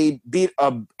 But they beat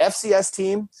a FCS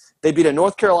team. They beat a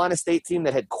North Carolina State team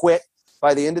that had quit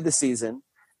by the end of the season.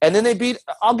 And then they beat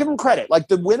 – I'll give them credit.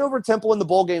 The win over Temple in the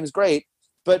bowl game is great,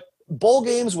 but bowl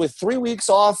games with 3 weeks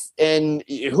off and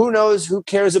who knows who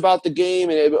cares about the game.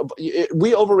 And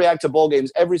we overreact to bowl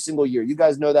games every single year. You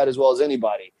guys know that as well as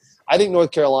anybody. I think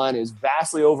North Carolina is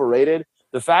vastly overrated.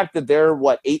 The fact that they're,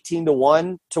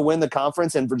 18-1 to win the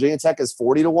conference and Virginia Tech is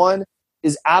 40-1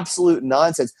 is absolute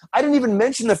nonsense. I didn't even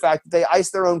mention the fact that they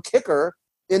iced their own kicker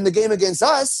in the game against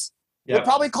us. It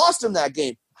probably cost them that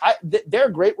game. they're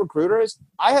great recruiters.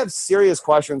 I have serious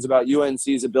questions about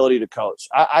UNC's ability to coach.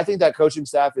 I think that coaching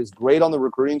staff is great on the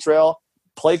recruiting trail.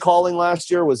 Play calling last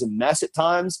year was a mess at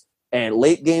times, and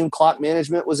late game clock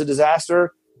management was a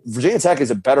disaster. Virginia Tech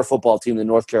is a better football team than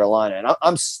North Carolina, and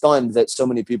I'm stunned that so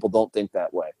many people don't think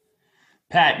that way.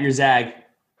 Pat, your Zag.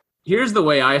 Here's the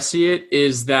way I see it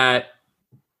is that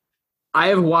I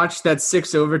have watched that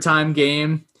 6 overtime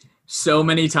game so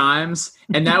many times,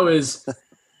 and that was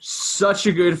such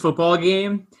a good football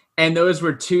game. And those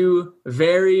were two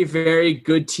very, very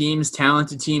good teams,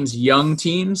 talented teams, young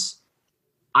teams.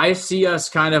 I see us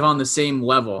kind of on the same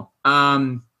level.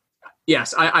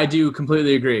 Yes, I do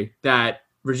completely agree that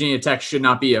Virginia Tech should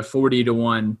not be a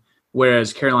 40-1,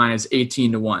 whereas Carolina is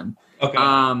 18-1.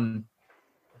 Okay.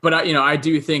 But I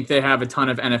do think they have a ton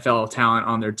of NFL talent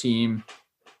on their team.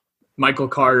 Michael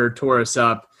Carter tore us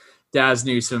up. Daz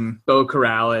Newsome, Bo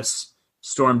Corrales,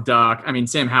 Storm Duck. I mean,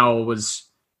 Sam Howell was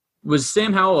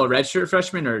Sam Howell a redshirt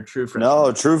freshman or a true freshman?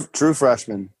 No, true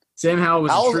freshman. Sam Howell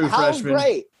was a true freshman.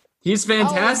 Great. He's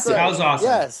fantastic. Howell's awesome.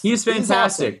 Yes, He's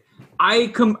fantastic.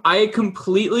 Awesome. I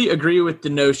completely agree with the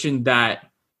notion that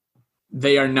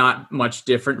they are not much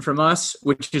different from us,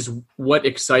 which is what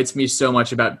excites me so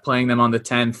much about playing them on the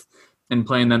 10th and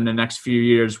playing them the next few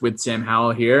years with Sam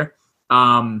Howell here.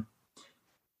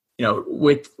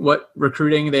 With what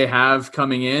recruiting they have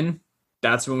coming in,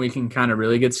 that's when we can kind of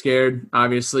really get scared,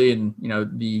 obviously, and,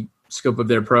 the scope of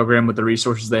their program with the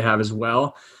resources they have as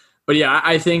well. But, yeah,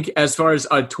 I think as far as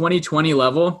a 2020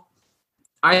 level,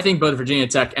 I think both Virginia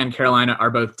Tech and Carolina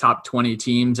are both top 20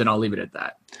 teams, and I'll leave it at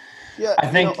that. Yeah, I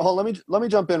think. Let me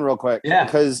jump in real quick. Yeah,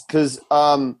 because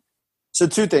so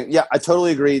two things. Yeah, I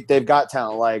totally agree. They've got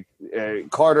talent like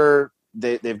Carter.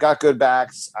 They've got good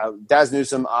backs. Daz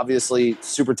Newsome, obviously,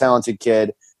 super talented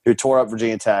kid who tore up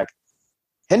Virginia Tech.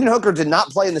 Hendon Hooker did not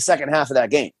play in the second half of that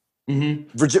game.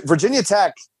 Mm-hmm. Virginia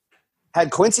Tech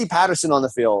had Quincy Patterson on the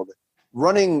field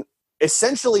running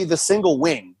essentially the single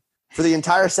wing for the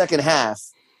entire second half,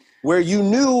 where you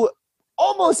knew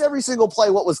almost every single play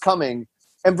what was coming,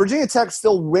 and Virginia Tech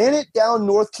still ran it down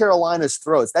North Carolina's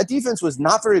throats. That defense was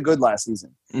not very good last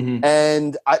season. Mm-hmm.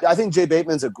 And I think Jay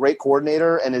Bateman's a great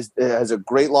coordinator and has a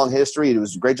great long history. He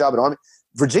was a great job at Army.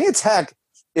 Virginia Tech,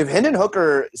 if Hendon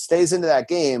Hooker stays into that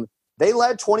game, they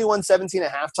led 21-17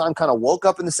 at halftime, kind of woke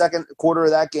up in the second quarter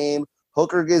of that game.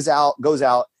 Hooker goes out,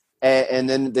 and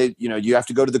then you have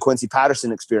to go to the Quincy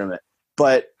Patterson experiment.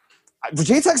 But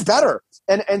Virginia Tech's better.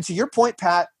 And to your point,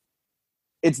 Pat,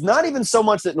 it's not even so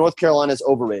much that North Carolina is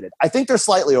overrated. I think they're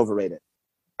slightly overrated.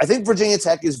 I think Virginia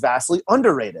Tech is vastly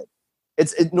underrated.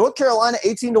 It's North Carolina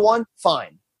 18-1,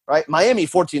 fine, right? Miami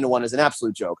 14-1 is an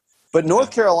absolute joke. But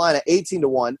North Carolina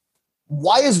 18-1,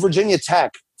 why is Virginia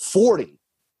Tech 40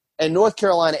 and North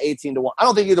Carolina 18-1? I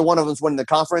don't think either one of them's winning the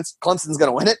conference. Clemson's going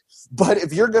to win it. But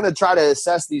if you're going to try to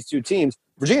assess these two teams,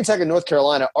 Virginia Tech and North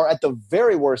Carolina are at the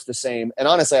very worst the same. And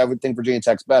honestly, I would think Virginia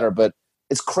Tech's better, but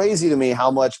it's crazy to me how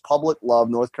much public love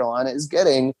North Carolina is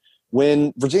getting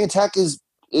when Virginia Tech is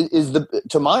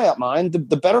to my mind,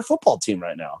 the better football team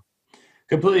right now.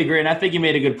 Completely agree. And I think you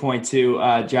made a good point too,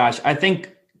 Josh. I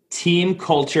think team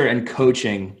culture and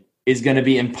coaching is going to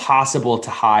be impossible to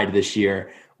hide this year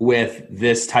with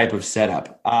this type of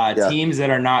setup. Teams that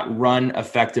are not run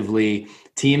effectively,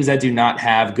 teams that do not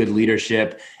have good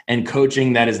leadership, and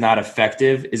coaching that is not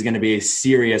effective is going to be a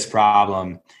serious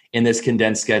problem in this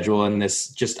condensed schedule and this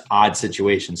just odd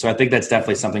situation. So I think that's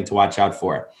definitely something to watch out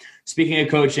for. Speaking of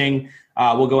coaching,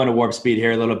 we'll go into warp speed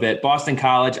here a little bit. Boston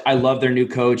College, I love their new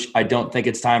coach. I don't think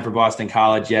it's time for Boston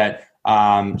College yet.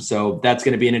 So that's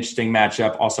going to be an interesting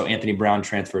matchup. Also, Anthony Brown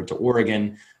transferred to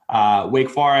Oregon. Wake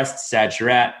Forest, Sad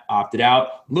Charette opted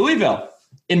out. Louisville,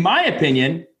 in my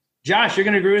opinion, Josh, you're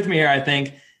going to agree with me here, I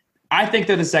think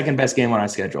they're the second best game on our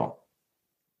schedule.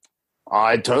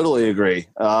 I totally agree.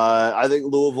 I think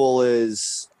Louisville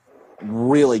is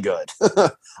really good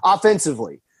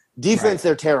offensively. Defense, right.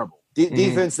 They're terrible.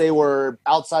 Defense, they were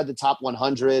outside the top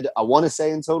 100. I want to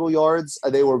say in total yards,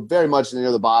 they were very much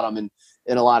near the bottom in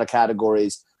a lot of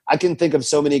categories. I can think of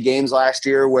so many games last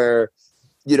year where,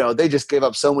 they just gave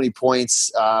up so many points.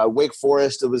 Wake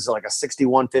Forest, it was like a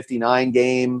 61-59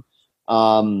 game.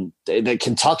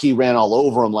 Kentucky ran all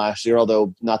over them last year,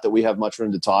 although not that we have much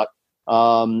room to talk.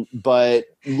 But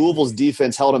Louisville's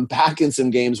defense held them back in some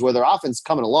games where their offense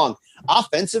coming along.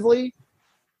 Offensively,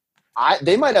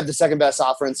 they might have the second best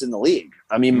offense in the league.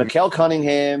 I mean, Mikael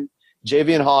Cunningham,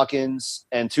 Javian Hawkins,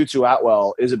 and Tutu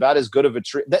Atwell is about as good of a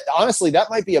trio. Honestly,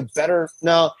 that might be a better –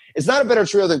 no, it's not a better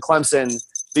trio than Clemson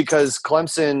because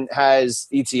Clemson has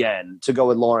Etienne to go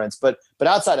with Lawrence. But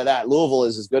outside of that, Louisville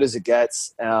is as good as it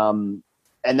gets.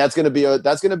 And that's going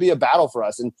to be a battle for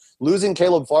us. And losing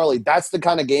Caleb Farley, that's the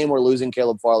kind of game where losing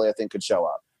Caleb Farley, I think, could show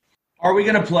up. Are we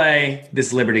going to play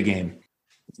this Liberty game?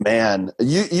 Man,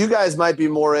 you guys might be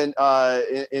more in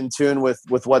tune with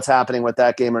what's happening with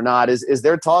that game or not. Is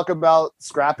there talk about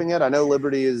scrapping it? I know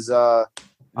Liberty is.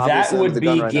 That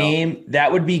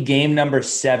would be game number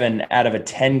 7 out of a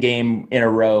 10-game in a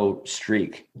row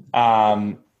streak.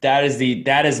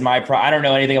 That is my I don't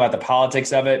know anything about the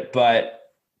politics of it,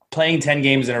 but playing 10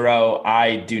 games in a row,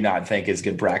 I do not think is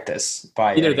good practice.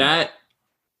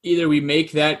 Either we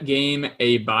make that game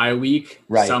a bye week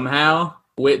right. somehow.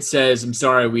 Witt says, I'm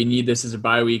sorry, we need this as a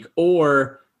bye week,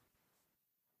 or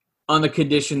on the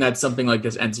condition that something like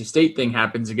this NC State thing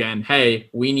happens again, hey,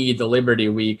 we need the Liberty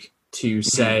week to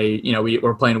say,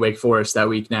 we're playing Wake Forest that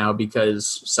week now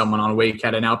because someone on Wake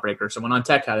had an outbreak or someone on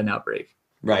Tech had an outbreak.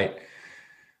 Right.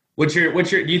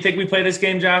 Do you think we play this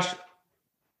game, Josh?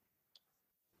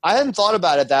 I hadn't thought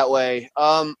about it that way.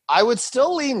 I would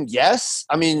still lean yes.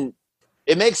 I mean,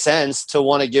 it makes sense to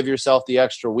want to give yourself the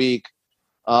extra week.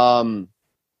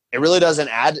 It really doesn't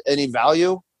add any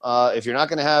value. If you're not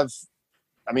going to have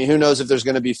 – I mean, who knows if there's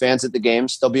going to be fans at the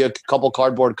games. There'll be a couple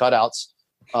cardboard cutouts.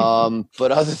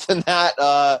 But other than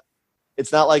that,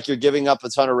 it's not like you're giving up a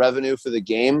ton of revenue for the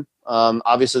game.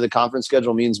 Obviously, the conference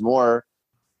schedule means more.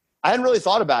 I hadn't really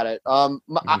thought about it.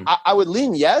 I would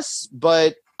lean yes,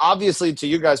 but obviously, to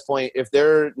you guys' point, if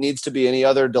there needs to be any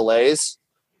other delays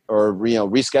or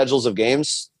reschedules of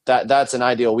games, that's an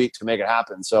ideal week to make it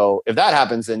happen. So if that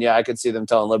happens, then yeah, I could see them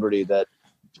telling Liberty that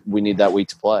we need that week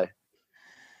to play.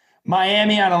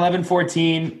 Miami on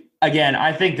 11-14. Again,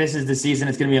 I think this is the season.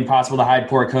 It's going to be impossible to hide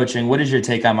poor coaching. What is your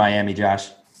take on Miami, Josh?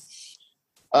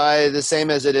 The same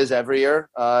as it is every year.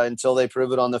 Until they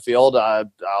prove it on the field,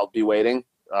 I'll be waiting.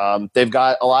 They've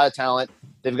got a lot of talent.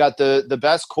 They've got the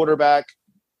best quarterback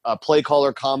play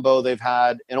caller combo they've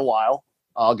had in a while.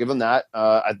 I'll give them that.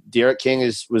 D'Eriq King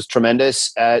was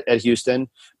tremendous at Houston.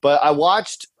 But I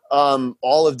watched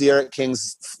all of D'Eriq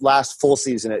King's last full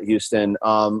season at Houston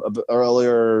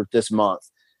earlier this month.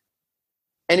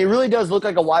 And he really does look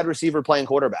like a wide receiver playing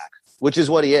quarterback, which is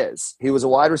what he is. He was a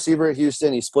wide receiver at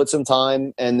Houston. He split some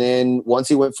time. And then once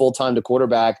he went full-time to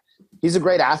quarterback, he's a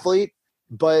great athlete.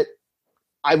 But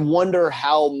I wonder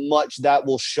how much that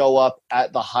will show up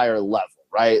at the higher level,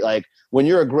 right? Like when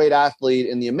you're a great athlete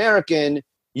in the American,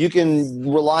 you can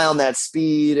rely on that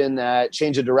speed and that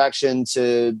change of direction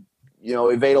to,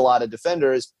 evade a lot of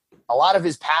defenders. A lot of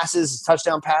his passes,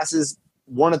 touchdown passes,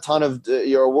 weren't a ton of,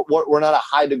 we're not a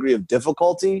high degree of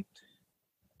difficulty.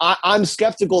 I'm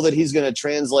skeptical that he's going to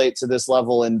translate to this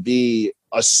level and be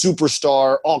a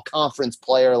superstar, all-conference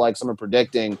player like some are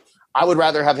predicting. I would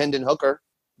rather have Hendon Hooker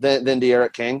than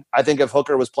D'Eriq King. I think if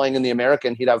Hooker was playing in the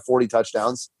American, he'd have 40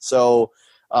 touchdowns. So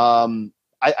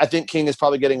I think King is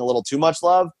probably getting a little too much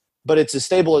love, but it's as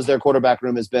stable as their quarterback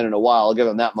room has been in a while. I'll give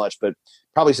them that much, but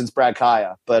probably since Brad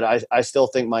Kaya. But I still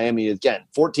think Miami, again,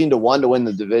 14-1 to win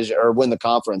the division or win the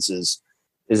conference is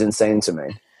insane to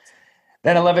me.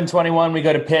 Then 11-21, we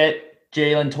go to Pitt.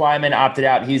 Jalen Twyman opted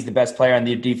out. He's the best player on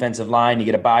the defensive line. You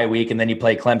get a bye week, and then you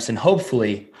play Clemson,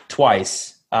 hopefully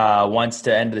twice, once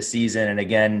to end the season and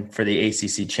again for the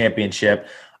ACC championship.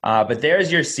 But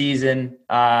there's your season.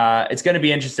 It's going to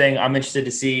be interesting. I'm interested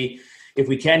to see if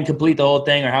we can complete the whole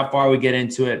thing or how far we get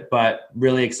into it, but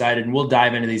really excited. And we'll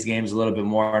dive into these games a little bit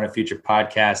more on a future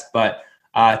podcast. But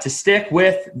to stick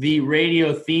with the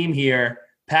radio theme here,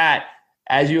 Pat,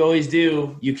 as you always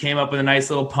do, you came up with a nice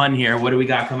little pun here. What do we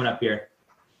got coming up here?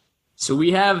 So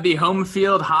we have the home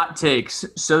field hot takes.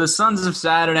 So the Sons of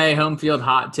Saturday home field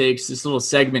hot takes, this little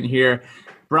segment here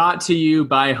brought to you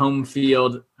by Home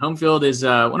Field. Home Field is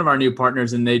one of our new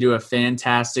partners, and they do a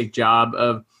fantastic job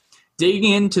of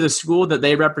digging into the school that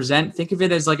they represent. Think of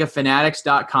it as like a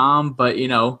fanatics.com, but,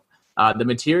 the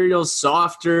material's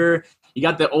softer. You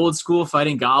got the old school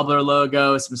Fighting Gobbler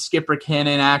logo, some Skipper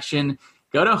Cannon action.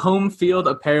 Go to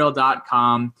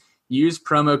homefieldapparel.com. Use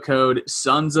promo code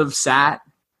Sons of Sat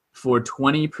for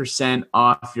 20%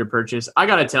 off your purchase. I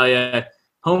got to tell you,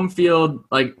 Home Field,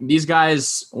 like these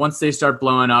guys, once they start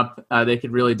blowing up, they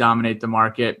could really dominate the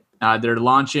market. They're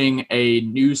launching a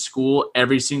new school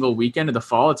every single weekend of the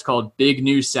fall. It's called Big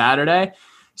New Saturday.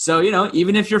 So,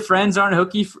 even if your friends aren't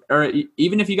Hokie, or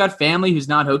even if you got family who's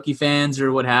not Hokie fans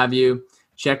or what have you,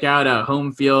 check out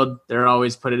Home Field. They're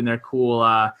always putting their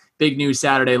cool Big New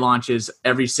Saturday launches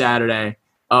every Saturday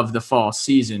of the fall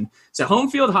season. So Home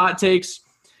Field hot takes.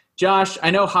 Josh, I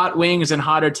know hot wings and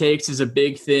hotter takes is a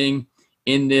big thing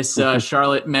in this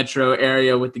Charlotte metro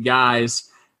area with the guys.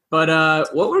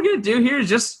 But what we're going to do here is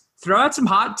just throw out some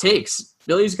hot takes.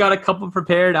 Billy's got a couple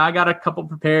prepared. I got a couple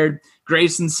prepared.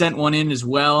 Grayson sent one in as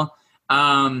well.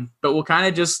 But we'll kind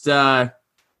of just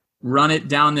run it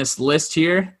down this list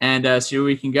here and see where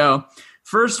we can go.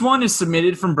 First one is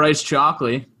submitted from Bryce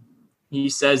Chalkley. He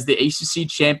says the ACC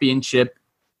championship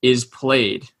is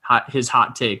played. His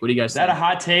hot take. What do you guys think? Is that a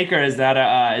hot take or is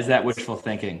that wishful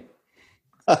thinking?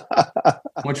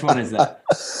 Which one is that?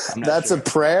 That's sure. A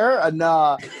prayer?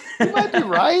 Nah. He might be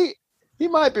right. He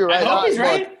might be right. I hope he's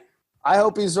right. I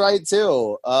hope he's right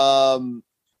too.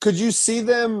 Could you see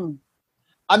them?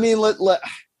 I mean,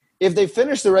 if they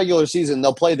finish the regular season,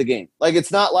 they'll play the game. Like,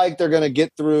 it's not like they're going to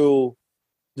get through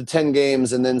the 10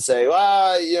 games and then say,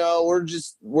 we're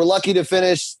lucky to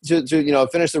finish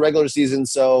the regular season.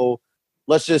 So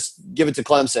let's just give it to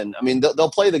Clemson. I mean,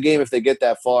 they'll play the game if they get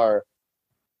that far.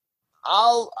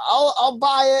 I'll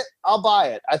buy it. I'll buy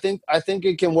it. I think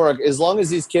it can work as long as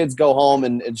these kids go home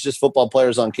and it's just football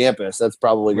players on campus. That's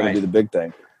probably going to be the big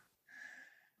thing.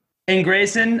 And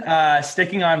Grayson,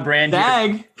 sticking on brand.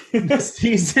 The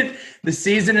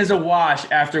season is a wash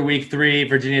after week 3.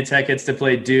 Virginia Tech gets to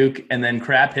play Duke, and then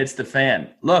crap hits the fan.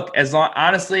 Look,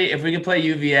 honestly, if we can play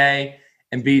UVA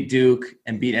and beat Duke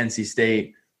and beat NC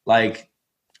State,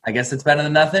 I guess it's better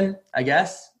than nothing. I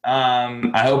guess.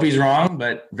 I hope he's wrong,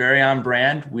 but very on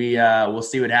brand. We'll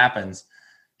see what happens.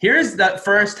 Here's the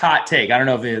first hot take. I don't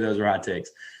know if any of those were hot takes.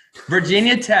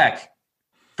 Virginia Tech,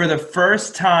 for the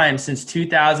first time since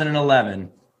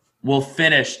 2011, will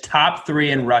finish top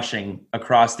 3 in rushing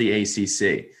across the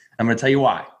ACC. I'm going to tell you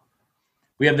why.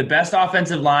 We have the best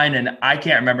offensive line, and I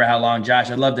can't remember how long, Josh.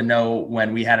 I'd love to know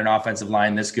when we had an offensive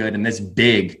line this good and this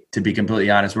big, to be completely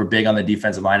honest. We're big on the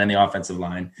defensive line and the offensive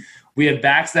line. We have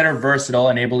backs that are versatile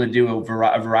and able to do a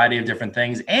variety of different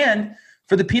things. And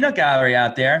for the peanut gallery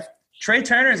out there, Trey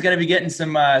Turner is going to be getting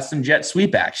some jet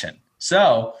sweep action.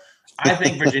 So I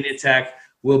think Virginia Tech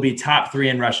will be top 3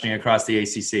 in rushing across the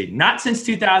ACC. Not since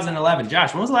 2011.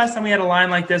 Josh, when was the last time we had a line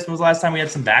like this? When was the last time we had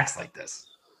some backs like this?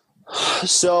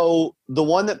 So the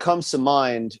one that comes to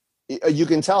mind, you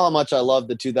can tell how much I love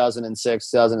the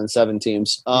 2006, 2007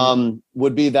 teams,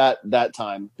 would be that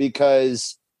time,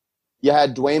 because you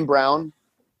had Dwayne Brown,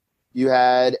 you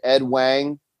had Ed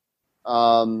Wang,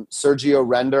 Sergio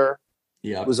Render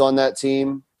was on that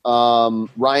team.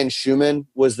 Ryan Schumann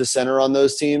was the center on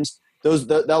those teams.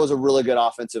 That was a really good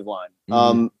offensive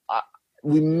line.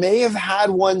 We may have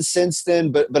had one since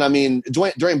then, but I mean,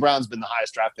 Dwayne Brown's been the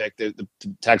highest draft pick the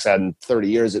Tech's had in 30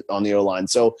 years on the O-line.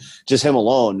 So just him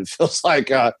alone, it feels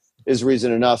like is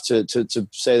reason enough to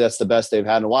say that's the best they've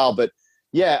had in a while. But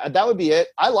yeah, that would be it.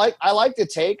 I like the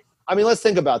take. I mean, let's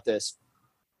think about this.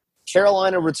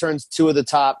 Carolina returns 2 of the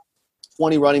top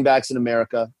 20 running backs in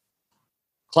America.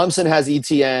 Clemson has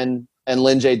ETN and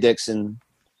Lynn J. Dixon.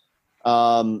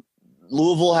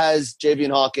 Louisville has Javian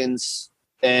Hawkins,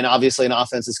 and obviously an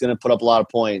offense that's going to put up a lot of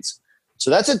points. So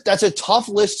that's a tough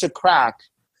list to crack.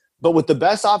 But with the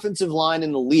best offensive line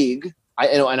in the league,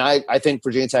 I think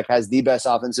Virginia Tech has the best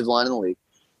offensive line in the league,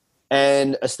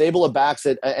 and a stable of backs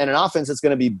and an offense that's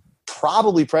going to be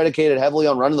probably predicated heavily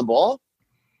on running the ball.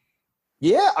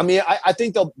 Yeah, I mean, I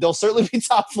think they'll certainly be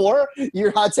top 4.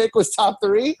 Your hot take was top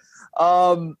 3.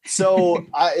 So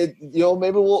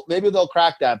maybe they'll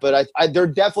crack that, but they're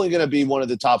definitely going to be one of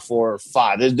the top 4 or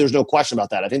 5. There's no question about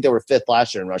that. I think they were 5th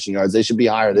last year in rushing yards. They should be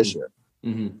higher this year.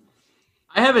 Mm-hmm.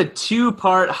 I have a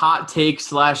 2-part hot take /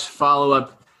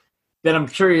 follow-up that I'm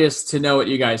curious to know what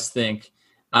you guys think.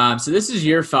 So this is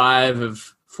year 5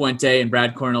 of Fuente and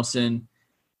Brad Cornelson,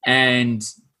 and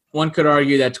one could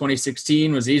argue that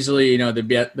 2016 was easily,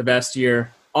 the best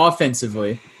year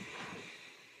offensively.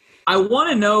 I want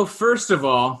to know, first of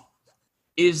all,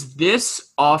 is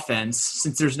this offense,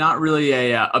 since there's not really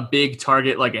a big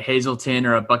target like a Hazelton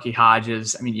or a Bucky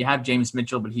Hodges, I mean, you have James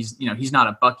Mitchell, but he's not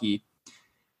a Bucky.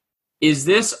 Is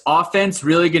this offense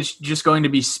really just going to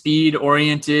be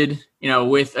speed-oriented,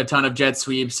 with a ton of jet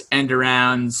sweeps,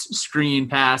 end-arounds, screen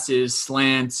passes,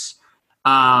 slants?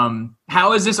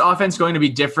 How is this offense going to be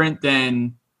different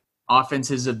than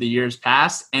offenses of the years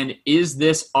past? And is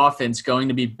this offense going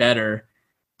to be better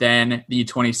than the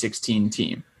 2016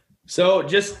 team? So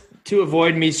just to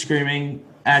avoid me screaming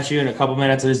at you in a couple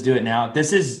minutes, let's do it now.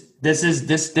 This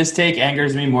take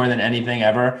angers me more than anything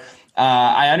ever.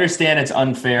 I understand it's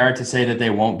unfair to say that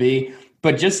they won't be,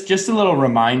 but just a little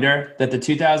reminder that the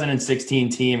 2016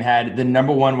 team had the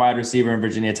number 1 wide receiver in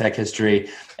Virginia Tech history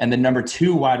and the number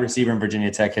 2 wide receiver in Virginia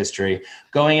Tech history.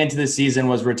 Going into the season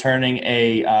was returning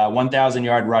a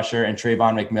 1,000-yard rusher in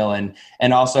Trayvon McMillan,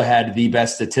 and also had the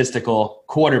best statistical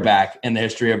quarterback in the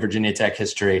history of Virginia Tech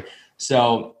history.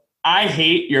 So I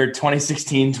hate your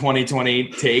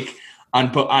 2016-2020 take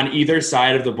on either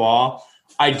side of the ball.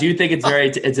 I do think it's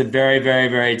a very, very,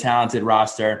 very talented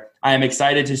roster. I am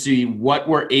excited to see what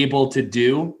we're able to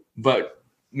do, but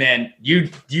man, you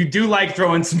do like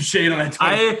throwing some shade on that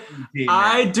 2016 team.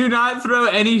 I do not throw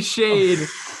any shade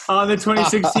on the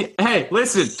 2016. Hey,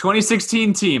 listen,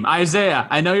 2016 team, Isaiah,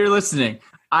 I know you're listening.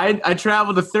 I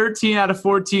traveled to 13 out of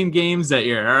 14 games that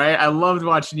year, all right? I loved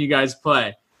watching you guys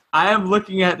play. I am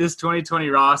looking at this 2020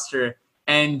 roster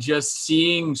and just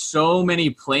seeing so many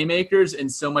playmakers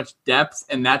and so much depth,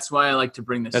 and that's why I like to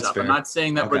bring this up. Fair. I'm not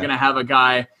saying that we're going to have a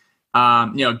guy,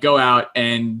 go out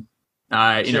and,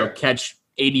 catch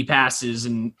 80 passes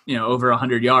and, over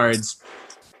 100 yards.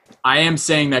 I am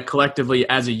saying that collectively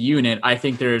as a unit, I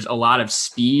think there's a lot of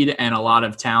speed and a lot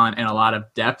of talent and a lot of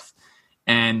depth.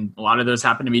 And a lot of those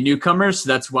happen to be newcomers. So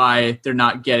that's why they're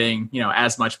not getting,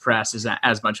 as much press,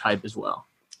 as much hype as well.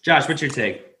 Josh, what's your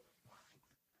take?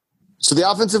 So the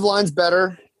offensive line's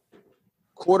better.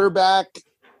 Quarterback,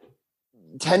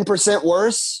 10%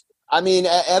 worse. I mean,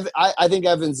 I think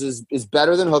Evans is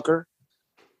better than Hooker.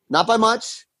 Not by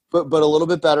much, but a little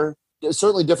bit better.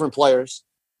 Certainly different players.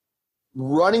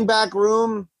 Running back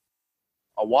room,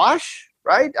 a wash,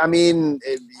 right? I mean,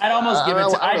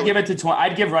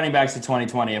 I'd give running backs to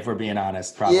 2020 if we're being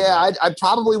honest. Probably. Yeah, I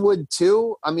probably would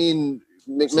too. I mean,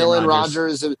 McMillan,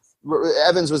 Rodgers,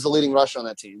 Evans was the leading rusher on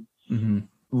that team. Mm-hmm.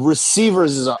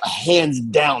 Receivers is a hands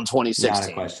down 2016. Not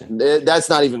a question. That's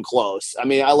not even close. I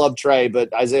mean, I love Trey,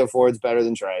 but Isaiah Ford's better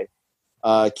than Trey.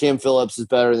 Cam Phillips is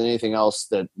better than anything else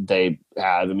that they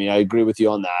have. I mean, I agree with you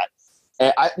on that.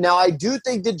 Now, I do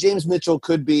think that James Mitchell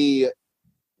could be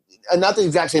not the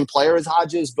exact same player as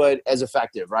Hodges, but as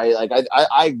effective, right? Like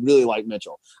I really like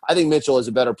Mitchell. I think Mitchell is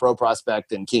a better pro prospect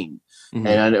than Keene. Mm-hmm.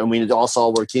 And we all saw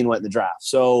where Keene went in the draft.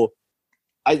 So,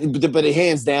 but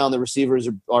hands down, the receivers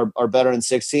are better in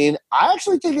 16. I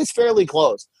actually think it's fairly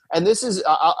close. And this is,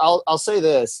 I'll say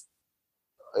this.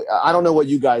 I don't know what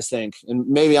you guys think, and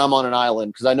maybe I'm on an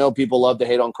island because I know people love to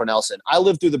hate on Cornelsen. I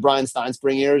lived through the Brian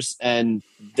Steinspring years, and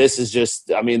this is just,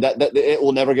 I mean, that it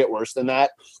will never get worse than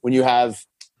that when you have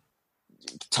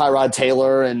Tyrod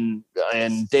Taylor and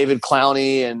David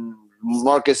Clowney and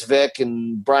Marcus Vick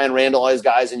and Brian Randall, all these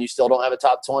guys, and you still don't have a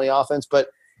top 20 offense.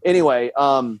 But anyway,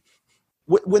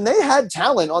 when they had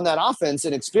talent on that offense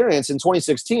and experience in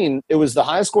 2016, it was the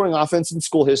highest scoring offense in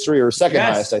school history, or second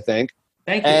highest, I think.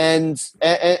 Thank you.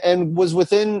 And was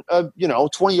within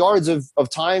 20 yards of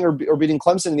tying or beating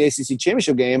Clemson in the ACC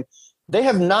championship game. They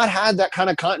have not had that kind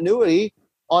of continuity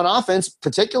on offense,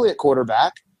 particularly at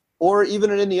quarterback, or even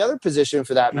in any other position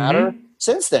for that matter,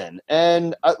 since then.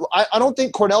 And I don't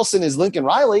think Cornelsen is Lincoln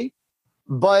Riley,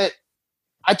 but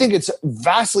I think it's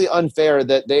vastly unfair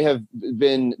that they have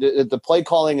been the play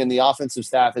calling and the offensive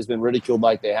staff has been ridiculed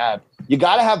like they have. You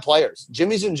got to have players.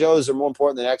 Jimmys and Joes are more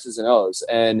important than X's and O's.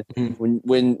 And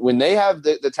when they have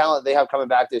the talent they have coming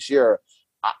back this year,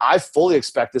 I fully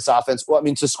expect this offense. Well, I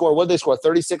mean, to score, what did they score?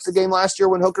 36 a game last year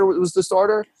when Hooker was the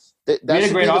starter. That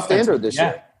should be the standard this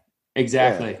year.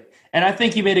 Exactly. Yeah. And I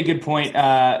think you made a good point,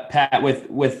 Pat,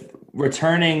 with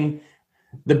returning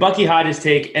the Bucky Hodges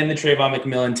take and the Trayvon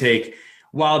McMillan take.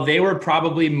 While they were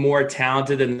probably more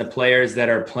talented than the players that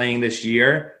are playing this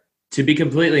year, to be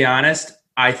completely honest,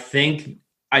 I think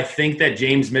that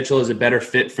James Mitchell is a better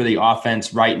fit for the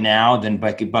offense right now than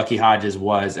Bucky Hodges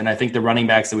was. And I think the running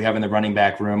backs that we have in the running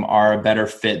back room are a better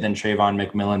fit than Trayvon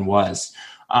McMillan was.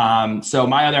 So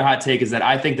my other hot take is that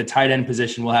I think the tight end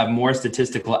position will have more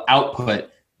statistical output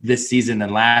this season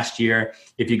than last year.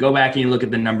 If you go back and you look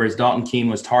at the numbers, Dalton Keene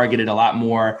was targeted a lot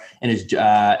more in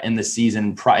the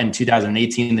season in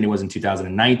 2018 than he was in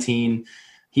 2019.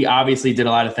 He obviously did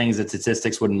a lot of things that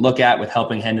statistics wouldn't look at, with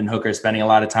helping Hendon Hooker, spending a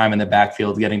lot of time in the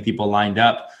backfield, getting people lined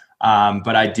up.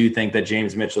 But I do think that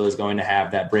James Mitchell is going to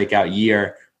have that breakout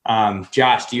year.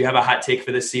 Josh, do you have a hot take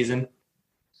for this season?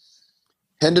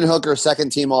 Hendon Hooker,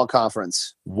 second team all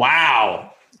conference.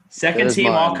 Wow. Second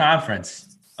team all conference.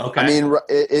 Okay. I mean,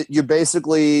 you're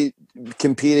basically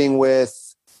competing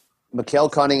with Mikael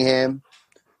Cunningham,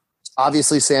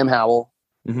 obviously Sam Howell,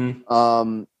 and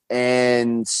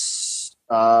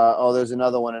there's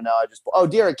another one, and now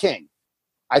Derek King.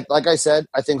 Like I said,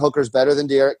 I think Hooker's better than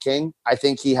Derek King. I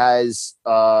think he has.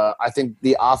 I think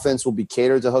the offense will be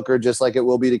catered to Hooker just like it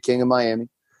will be to King in Miami.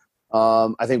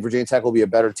 I think Virginia Tech will be a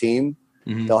better team.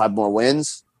 They'll have more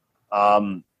wins.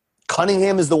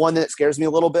 Cunningham is the one that scares me a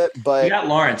little bit, but you got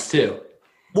Lawrence too.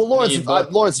 Well,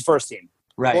 Lawrence is first team,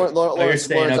 right? Lawrence,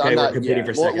 we're competing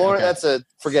for second. Lawrence,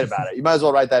 forget about it. You might as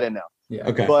well write that in now. Yeah.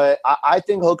 Okay. But I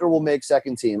think Hooker will make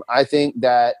second team. I think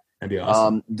that that'd be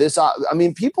awesome.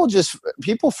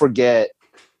 People forget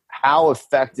how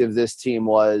effective this team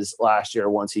was last year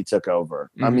once he took over.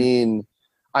 I mean,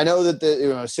 I know that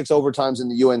the 6 overtimes in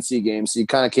the UNC game, so you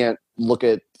kind of can't look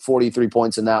at 43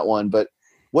 points in that one. But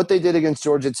what they did against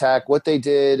Georgia Tech, what they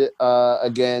did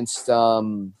against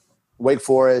Wake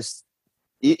Forest,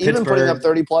 even putting up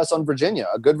 30-plus on Virginia,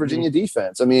 a good Virginia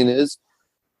defense. I mean,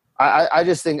 I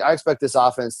just think I expect this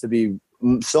offense to be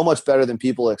so much better than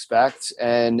people expect,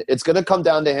 and it's going to come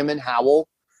down to him and Howell.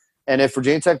 And if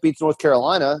Virginia Tech beats North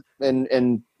Carolina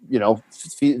and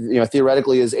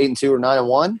theoretically is 8-2 or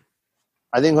 9-1,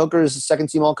 I think Hooker is the second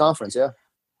team all conference. Yeah.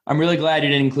 I'm really glad you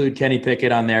didn't include Kenny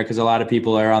Pickett on there because a lot of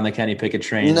people are on the Kenny Pickett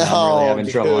train. I'm really having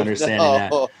trouble understanding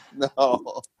that.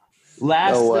 No.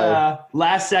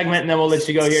 Last segment, and then we'll let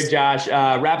you go here, Josh.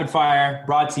 Rapid Fire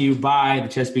brought to you by the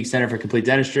Chesapeake Center for Complete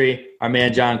Dentistry. Our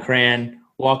man, John Cran.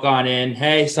 Walk on in.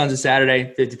 Hey, Sons of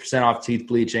Saturday, 50% off teeth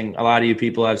bleaching. A lot of you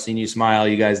people have seen you smile.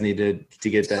 You guys need to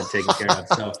get that taken care of.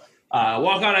 So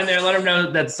walk on in there. Let them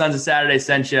know that the Sons of Saturday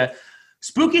sent you.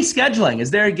 Spooky scheduling.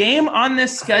 Is there a game on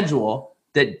this schedule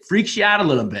that freaks you out a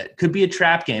little bit? Could be a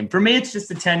trap game. For me, it's just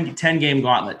a 10-game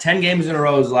gauntlet. 10 games in a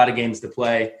row is a lot of games to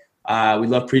play. We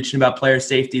love preaching about player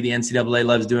safety. The NCAA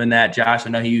loves doing that. Josh,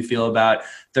 I know how you feel about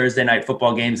Thursday night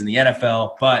football games in the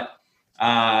NFL, but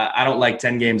I don't like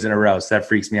 10 games in a row, so that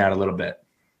freaks me out a little bit.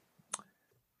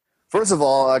 First of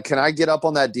all, can I get up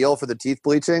on that deal for the teeth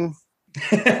bleaching?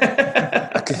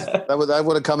 That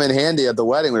would have come in handy at the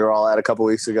wedding we were all at a couple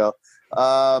weeks ago.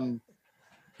 I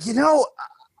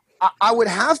would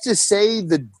have to say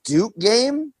the Duke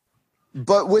game,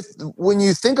 but when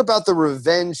you think about the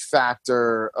revenge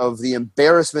factor of the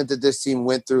embarrassment that this team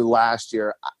went through last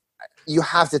year, you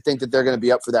have to think that they're going to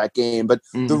be up for that game. But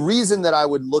the reason that I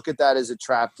would look at that as a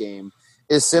trap game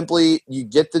is simply you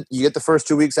get the first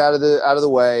 2 weeks out of the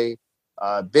way,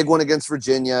 big one against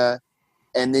Virginia,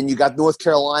 and then you got North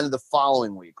Carolina the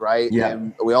following week, right? Yeah.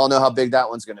 And we all know how big that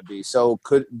one's going to be. So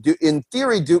in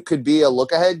theory, Duke could be a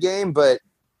look-ahead game, but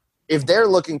if they're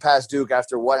looking past Duke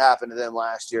after what happened to them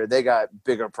last year, they got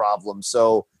bigger problems.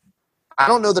 So I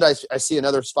don't know that I see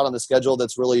another spot on the schedule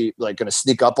that's really like going to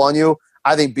sneak up on you.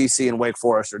 I think BC and Wake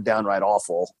Forest are downright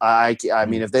awful. I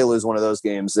mean, if they lose one of those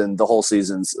games, then the whole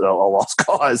season's a lost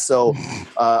cause. So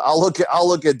I'll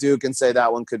look at Duke and say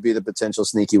that one could be the potential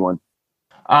sneaky one.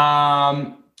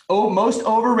 Most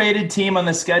overrated team on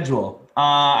the schedule.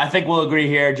 I think we'll agree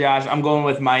here, Josh. I'm going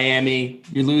with Miami.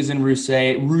 You're losing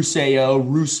Russo,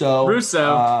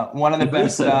 one of the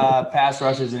best pass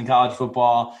rushers in college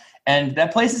football. And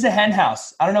that place is a hen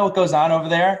house. I don't know what goes on over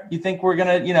there. You think we're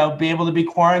going to, be able to be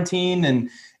quarantined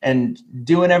and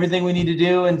doing everything we need to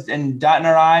do and dotting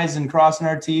our I's and crossing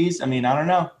our T's? I mean, I don't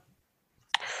know.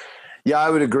 Yeah, I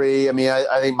would agree. I mean,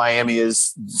 I think Miami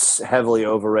is heavily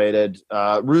overrated.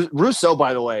 Russo,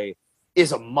 by the way,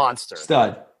 is a monster.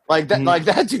 Stud. Like that, like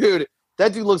that dude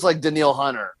looks like Danielle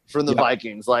Hunter from the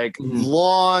Vikings. Like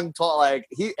long, tall, like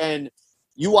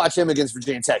you watch him against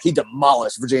Virginia Tech. He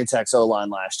demolished Virginia Tech's O-line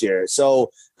last year.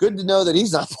 So good to know that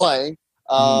he's not playing.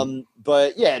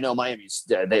 But yeah, no, Miami's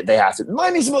they have to.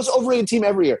 Miami's the most overrated team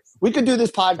every year. We could do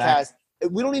this podcast.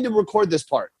 We don't need to record this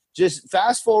part. Just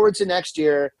fast forward to next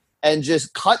year and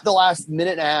just cut the last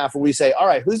minute and a half where we say, all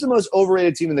right, who's the most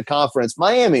overrated team in the conference?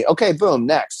 Miami. Okay, boom,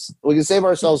 next. We can save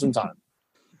ourselves some time.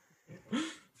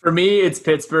 For me, it's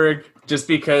Pittsburgh, just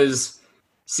because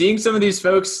seeing some of these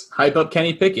folks hype up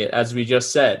Kenny Pickett, as we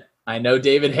just said. I know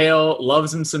David Hale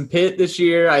loves him some Pitt this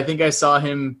year. I think I saw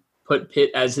him put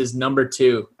Pitt as his number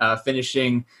 2,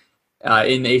 finishing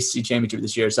in the ACC championship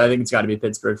this year. So I think it's got to be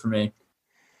Pittsburgh for me.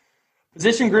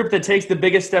 Position group that takes the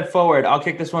biggest step forward. I'll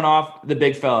kick this one off. The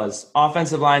big fellas.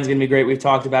 Offensive line is going to be great. We've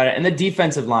talked about it. And the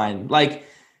defensive line. Like,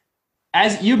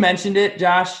 as you mentioned it,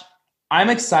 Josh, I'm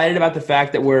excited about the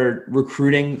fact that we're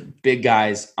recruiting big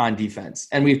guys on defense.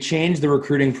 And we've changed the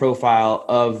recruiting profile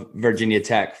of Virginia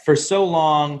Tech. For so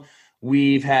long,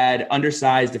 we've had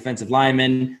undersized defensive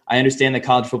linemen. I understand that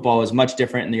college football was much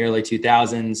different in the early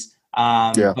 2000s.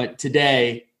 But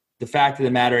today, the fact of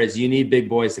the matter is you need big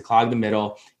boys to clog the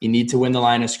middle. You need to win the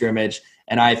line of scrimmage.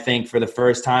 And I think for the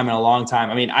first time in a long time,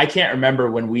 I mean, I can't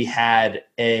remember when we had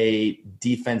a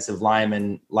defensive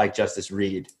lineman like Justice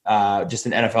Reed, just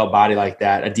an NFL body like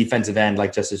that, a defensive end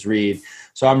like Justice Reed.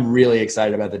 So I'm really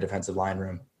excited about the defensive line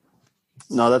room.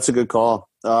 No, that's a good call.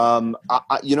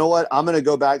 You know what? I'm going to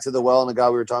go back to the well and the guy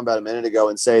we were talking about a minute ago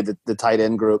and say that the tight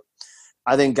end group.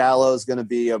 I think Gallo is going to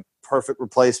be a perfect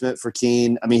replacement for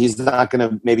Keene. I mean, he's not going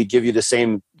to maybe give you the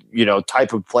same,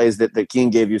 type of plays that Keene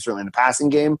gave you certainly in the passing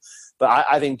game. But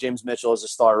I think James Mitchell is a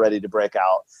star ready to break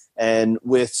out. And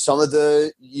with some of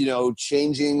the,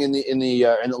 changing in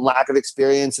the lack of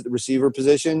experience at the receiver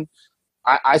position,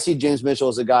 I see James Mitchell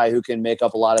as a guy who can make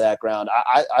up a lot of that ground.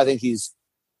 I think he's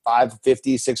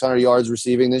 550, 600 yards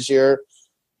receiving this year,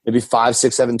 maybe 5,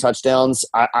 6, 7 touchdowns.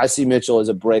 I see Mitchell as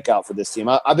a breakout for this team.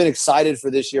 I've been excited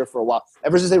for this year for a while.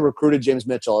 Ever since they recruited James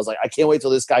Mitchell, I was like, I can't wait till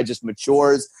this guy just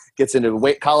matures, gets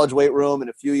into college weight room, and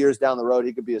a few years down the road,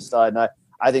 he could be a stud. And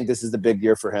I think this is the big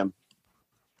year for him.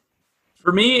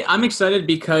 For me, I'm excited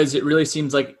because it really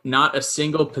seems like not a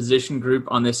single position group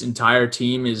on this entire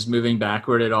team is moving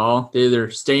backward at all. They're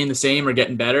either staying the same or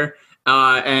getting better.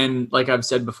 And like I've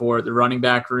said before, the running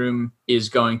back room is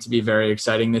going to be very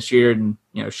exciting this year, and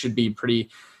should be pretty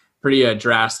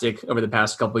drastic over the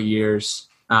past couple of years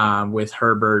with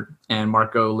Herbert and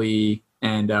Marco Lee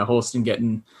and Holston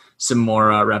getting some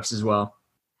more reps as well.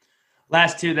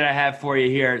 Last two that I have for you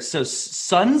here. So,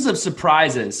 sons of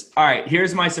surprises. All right,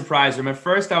 here's my surprise room. At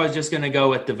first, I was just going to go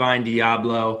with Divine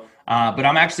Diablo, but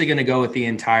I'm actually going to go with the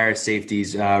entire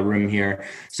safeties room here.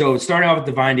 So, starting off with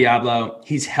Divine Diablo,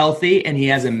 he's healthy and he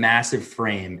has a massive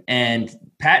frame. And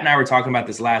Pat and I were talking about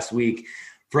this last week.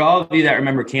 For all of you that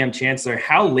remember Cam Chancellor,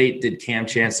 how late did Cam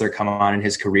Chancellor come on in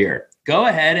his career? Go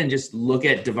ahead and just look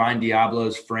at Divine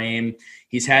Diablo's frame.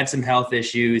 He's had some health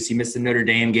issues. He missed the Notre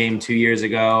Dame game 2 years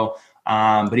ago.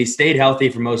 But he stayed healthy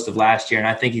for most of last year, and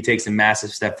I think he takes a massive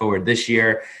step forward this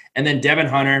year. And then Devin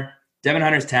Hunter. Devin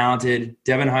Hunter's talented.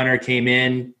 Devin Hunter came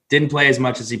in, didn't play as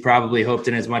much as he probably hoped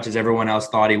and as much as everyone else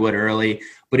thought he would early,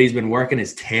 but he's been working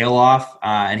his tail off,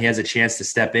 and he has a chance to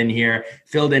step in here.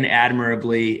 Filled in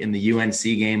admirably in the UNC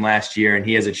game last year, and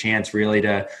he has a chance really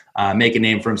to make a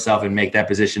name for himself and make that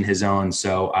position his own.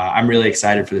 So I'm really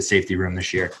excited for the safety room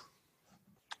this year.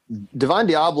 Divine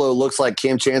Diablo looks like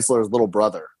Cam Chancellor's little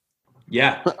brother.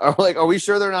 Yeah. Are we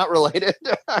sure they're not related?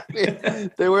 I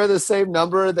mean, they wear the same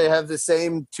number. They have the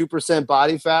same 2%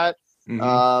 body fat.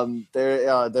 Mm-hmm.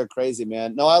 They're crazy,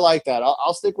 man. No, I like that.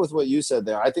 I'll stick with what you said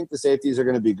there. I think the safeties are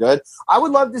going to be good. I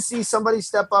would love to see somebody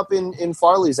step up in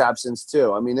Farley's absence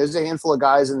too. I mean, there's a handful of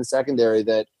guys in the secondary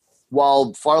that,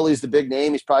 while Farley's the big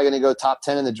name, he's probably going to go top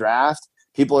 10 in the draft.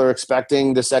 People are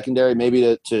expecting the secondary maybe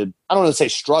to I don't want to say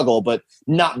struggle, but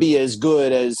not be as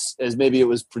good as maybe it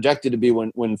was projected to be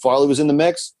when Farley was in the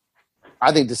mix.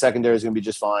 I think the secondary is going to be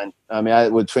just fine. I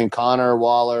mean, between Connor,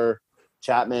 Waller,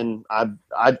 Chapman,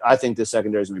 I think the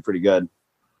secondary is going to be pretty good.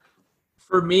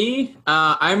 For me,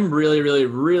 I'm really, really,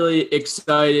 really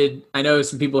excited. I know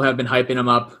some people have been hyping him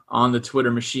up on the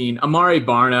Twitter machine. Amari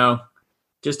Barno,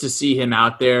 just to see him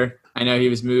out there. I know he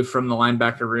was moved from the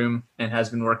linebacker room and has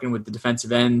been working with the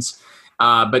defensive ends.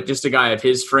 But just a guy of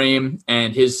his frame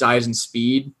and his size and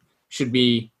speed should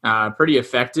be pretty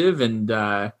effective,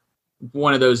 and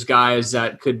one of those guys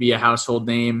that could be a household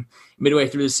name midway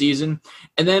through the season.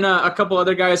 And then a couple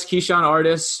other guys, Keyshawn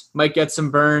Artis might get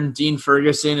some burn, Dean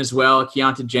Ferguson as well,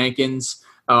 Keontae Jenkins,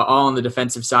 all on the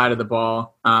defensive side of the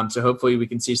ball. So hopefully we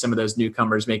can see some of those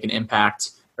newcomers make an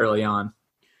impact early on.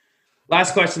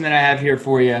 Last question that I have here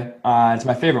for you. It's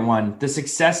my favorite one. The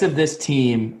success of this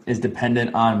team is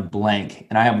dependent on blank.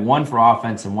 And I have one for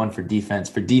offense and one for defense.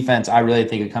 For defense, I really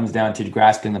think it comes down to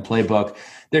grasping the playbook.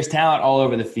 There's talent all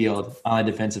over the field on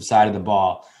the defensive side of the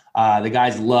ball. The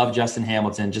guys love Justin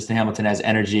Hamilton. Justin Hamilton has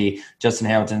energy. Justin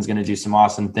Hamilton's going to do some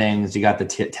awesome things. You got the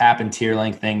tap and tier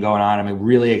link thing going on. I'm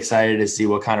really excited to see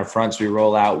what kind of fronts we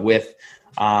roll out with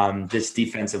this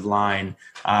defensive line.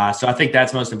 So I think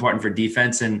that's most important for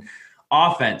defense. And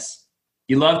offense,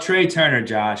 you love Trey Turner,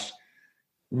 Josh.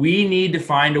 We need to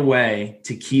find a way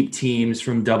to keep teams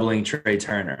from doubling Trey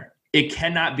Turner. It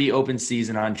cannot be open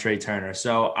season on Trey Turner.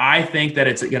 So I think that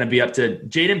it's going to be up to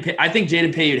Jaden. I think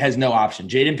Jaden Payute has no option.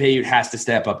 Jaden Payute has to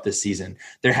step up this season.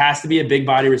 There has to be a big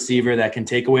body receiver that can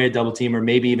take away a double team or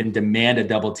maybe even demand a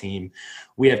double team.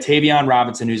 We have Tavion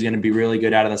Robinson, who's going to be really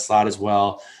good out of the slot as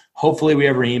well. Hopefully we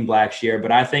have Raheem Blackshear,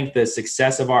 but I think the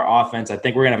success of our offense, I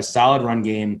think we're going to have a solid run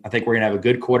game. I think we're going to have a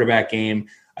good quarterback game.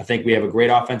 I think we have a great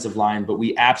offensive line, but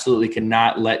we absolutely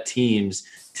cannot let teams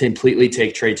completely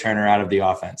take Trey Turner out of the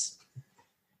offense.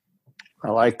 I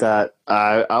like that.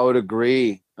 I would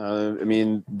agree.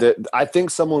 I think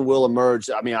someone will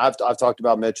emerge. I mean, I've talked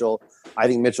about Mitchell. I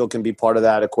think Mitchell can be part of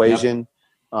that equation.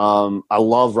 Yep. I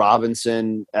love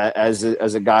Robinson as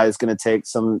a guy that's going to take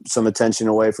some attention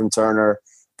away from Turner.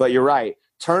 But you're right.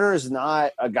 Turner is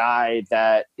not a guy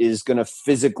that is going to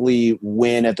physically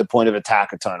win at the point of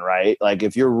attack a ton, right? Like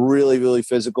if you're really, really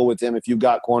physical with him, if you've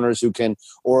got corners who can,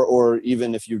 or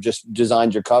even if you've just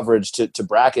designed your coverage to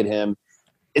bracket him,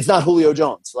 it's not Julio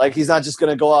Jones. Like he's not just going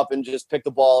to go up and just pick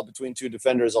the ball between two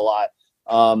defenders a lot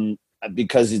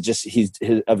because he's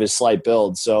of his slight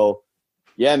build. So,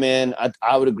 yeah, man,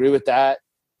 I would agree with that.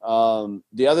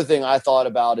 The other thing I thought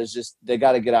about is just they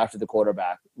got to get after the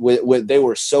quarterback. They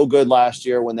were so good last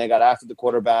year when they got after the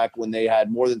quarterback, when they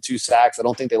had more than 2 sacks. I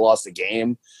don't think they lost a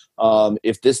game.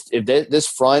 If this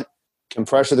front can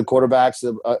pressure the quarterbacks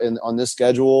on this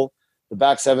schedule, the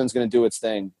back seven is going to do its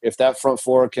thing. If that front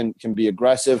four can be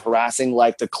aggressive, harassing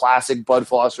like the classic Bud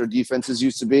Foster defenses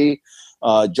used to be,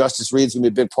 Justice Reed's going to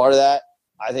be a big part of that.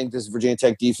 I think this Virginia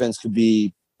Tech defense could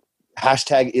be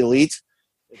 #elite.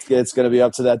 It's going to be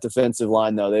up to that defensive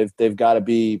line, though. They've got to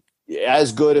be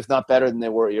as good, if not better, than they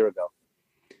were a year ago.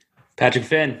 Patrick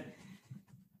Finn.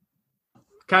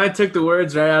 Kind of took the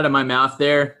words right out of my mouth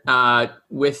there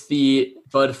with the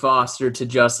Bud Foster to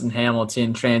Justin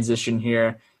Hamilton transition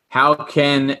here. How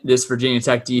can this Virginia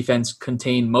Tech defense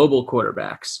contain mobile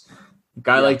quarterbacks? A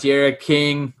guy like D'Eriq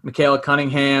King, Michaela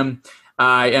Cunningham.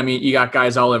 I mean, you got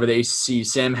guys all over the ACC,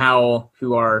 Sam Howell,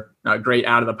 who are great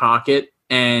out of the pocket.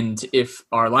 And if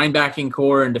our linebacking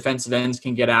core and defensive ends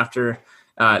can get after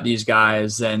these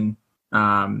guys, then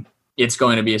it's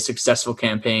going to be a successful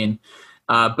campaign.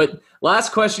 But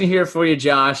last question here for you,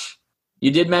 Josh.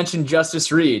 You did mention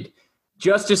Justice Reed.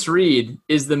 Justice Reed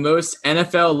is the most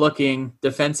NFL-looking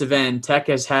defensive end Tech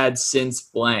has had since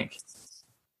blank.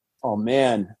 Oh,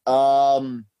 man. All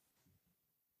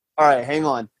right, hang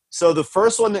on. So the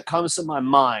first one that comes to my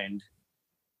mind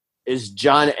is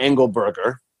John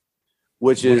Engelberger,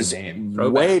 which is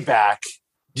way back.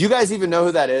 Do you guys even know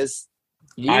who that is?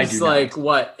 He's like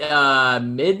what,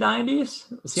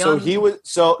 mid-90s? So he was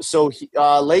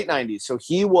late 90s. So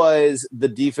he was the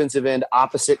defensive end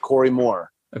opposite Corey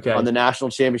Moore on the national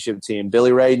championship team.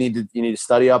 Billy Ray, you need to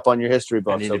study up on your history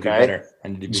books. Okay,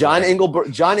 John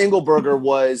Engelberger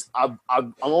was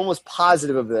I'm almost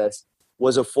positive of this,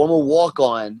 was a former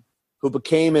walk-on who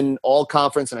became an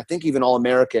all-conference and I think even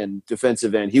all-American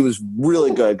defensive end. He was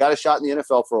really good. Got a shot in the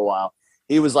NFL for a while.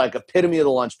 He was like epitome of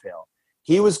the lunch pail.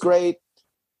 He was great.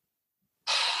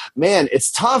 Man,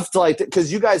 it's tough to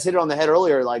because you guys hit it on the head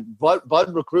earlier. Like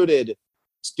Bud recruited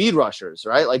speed rushers,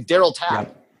 right? Like Daryl Tapp.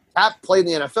 Yep. Tapp played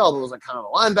in the NFL, but was like kind of a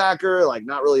linebacker, like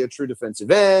not really a true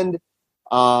defensive end.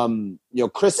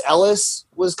 Chris Ellis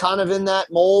was kind of in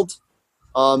that mold.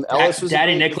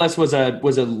 Daddy Nicholas was a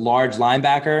large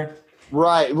linebacker.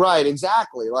 Right,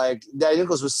 exactly. Like Daddy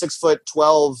Nicholas was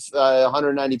 6'12",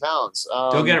 190 pounds.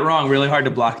 Don't get it wrong. Really hard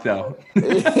to block, though.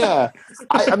 Yeah,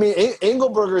 I mean,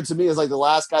 Engelberger to me is like the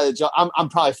last guy that I'm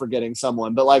probably forgetting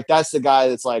someone, but like that's the guy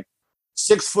that's like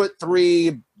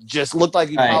 6'3", just looked like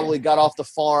he probably got off the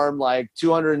farm, like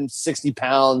 260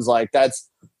 pounds. Like that's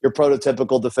your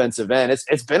prototypical defensive end.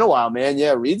 It's been a while, man.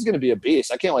 Yeah, Reed's going to be a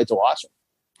beast. I can't wait to watch him.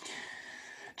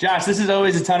 Josh, this is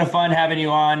always a ton of fun having you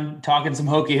on, talking some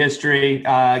Hokie history,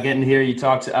 getting to hear you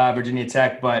talk to Virginia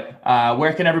Tech. But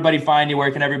where can everybody find you? Where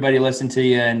can everybody listen to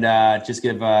you and just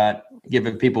give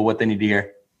people what they need to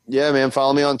hear? Yeah, man.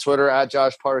 Follow me on Twitter at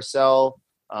Josh Parcell.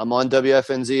 I'm on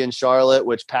WFNZ in Charlotte,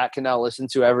 which Pat can now listen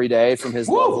to every day from his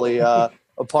lovely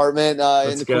apartment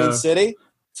in the Queen City,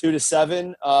 2 to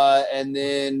 7. And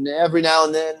then every now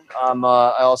and then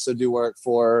I also do work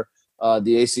for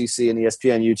the ACC and the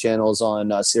ESPNU channels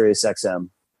on Sirius XM.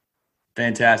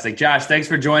 Fantastic. Josh, thanks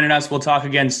for joining us. We'll talk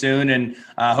again soon, and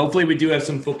hopefully we do have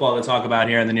some football to talk about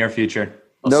here in the near future.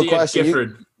 No question.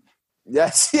 Gifford.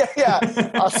 Yes, yeah.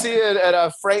 I'll see you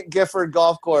at Frank Gifford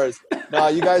Golf Course. No,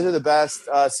 you guys are the best.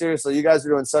 Seriously, you guys are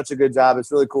doing such a good job.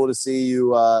 It's really cool to see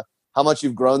you how much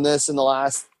you've grown this in the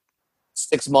last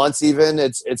 6 months even.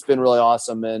 It's been really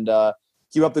awesome, and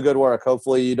keep up the good work.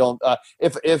 Hopefully you don't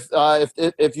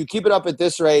if you keep it up at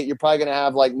this rate, you're probably going to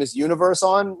have like Miss Universe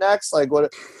on next. Like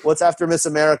what's after Miss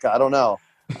America? I don't know.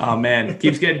 Oh man,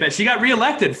 keeps getting better. She got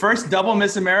reelected, first double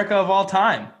Miss America of all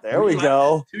time. There we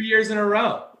go. 2 years in a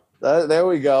row. There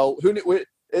we go.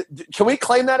 Can we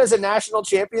claim that as a national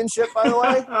championship, by the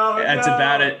way?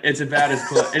 It's about as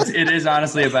close. It is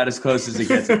honestly about as close as it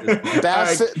gets at this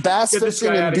point. Bass fishing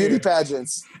and beauty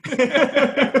pageants.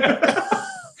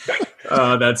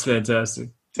 Oh, that's fantastic.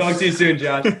 Talk to you soon,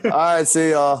 Josh. All right,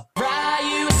 see y'all.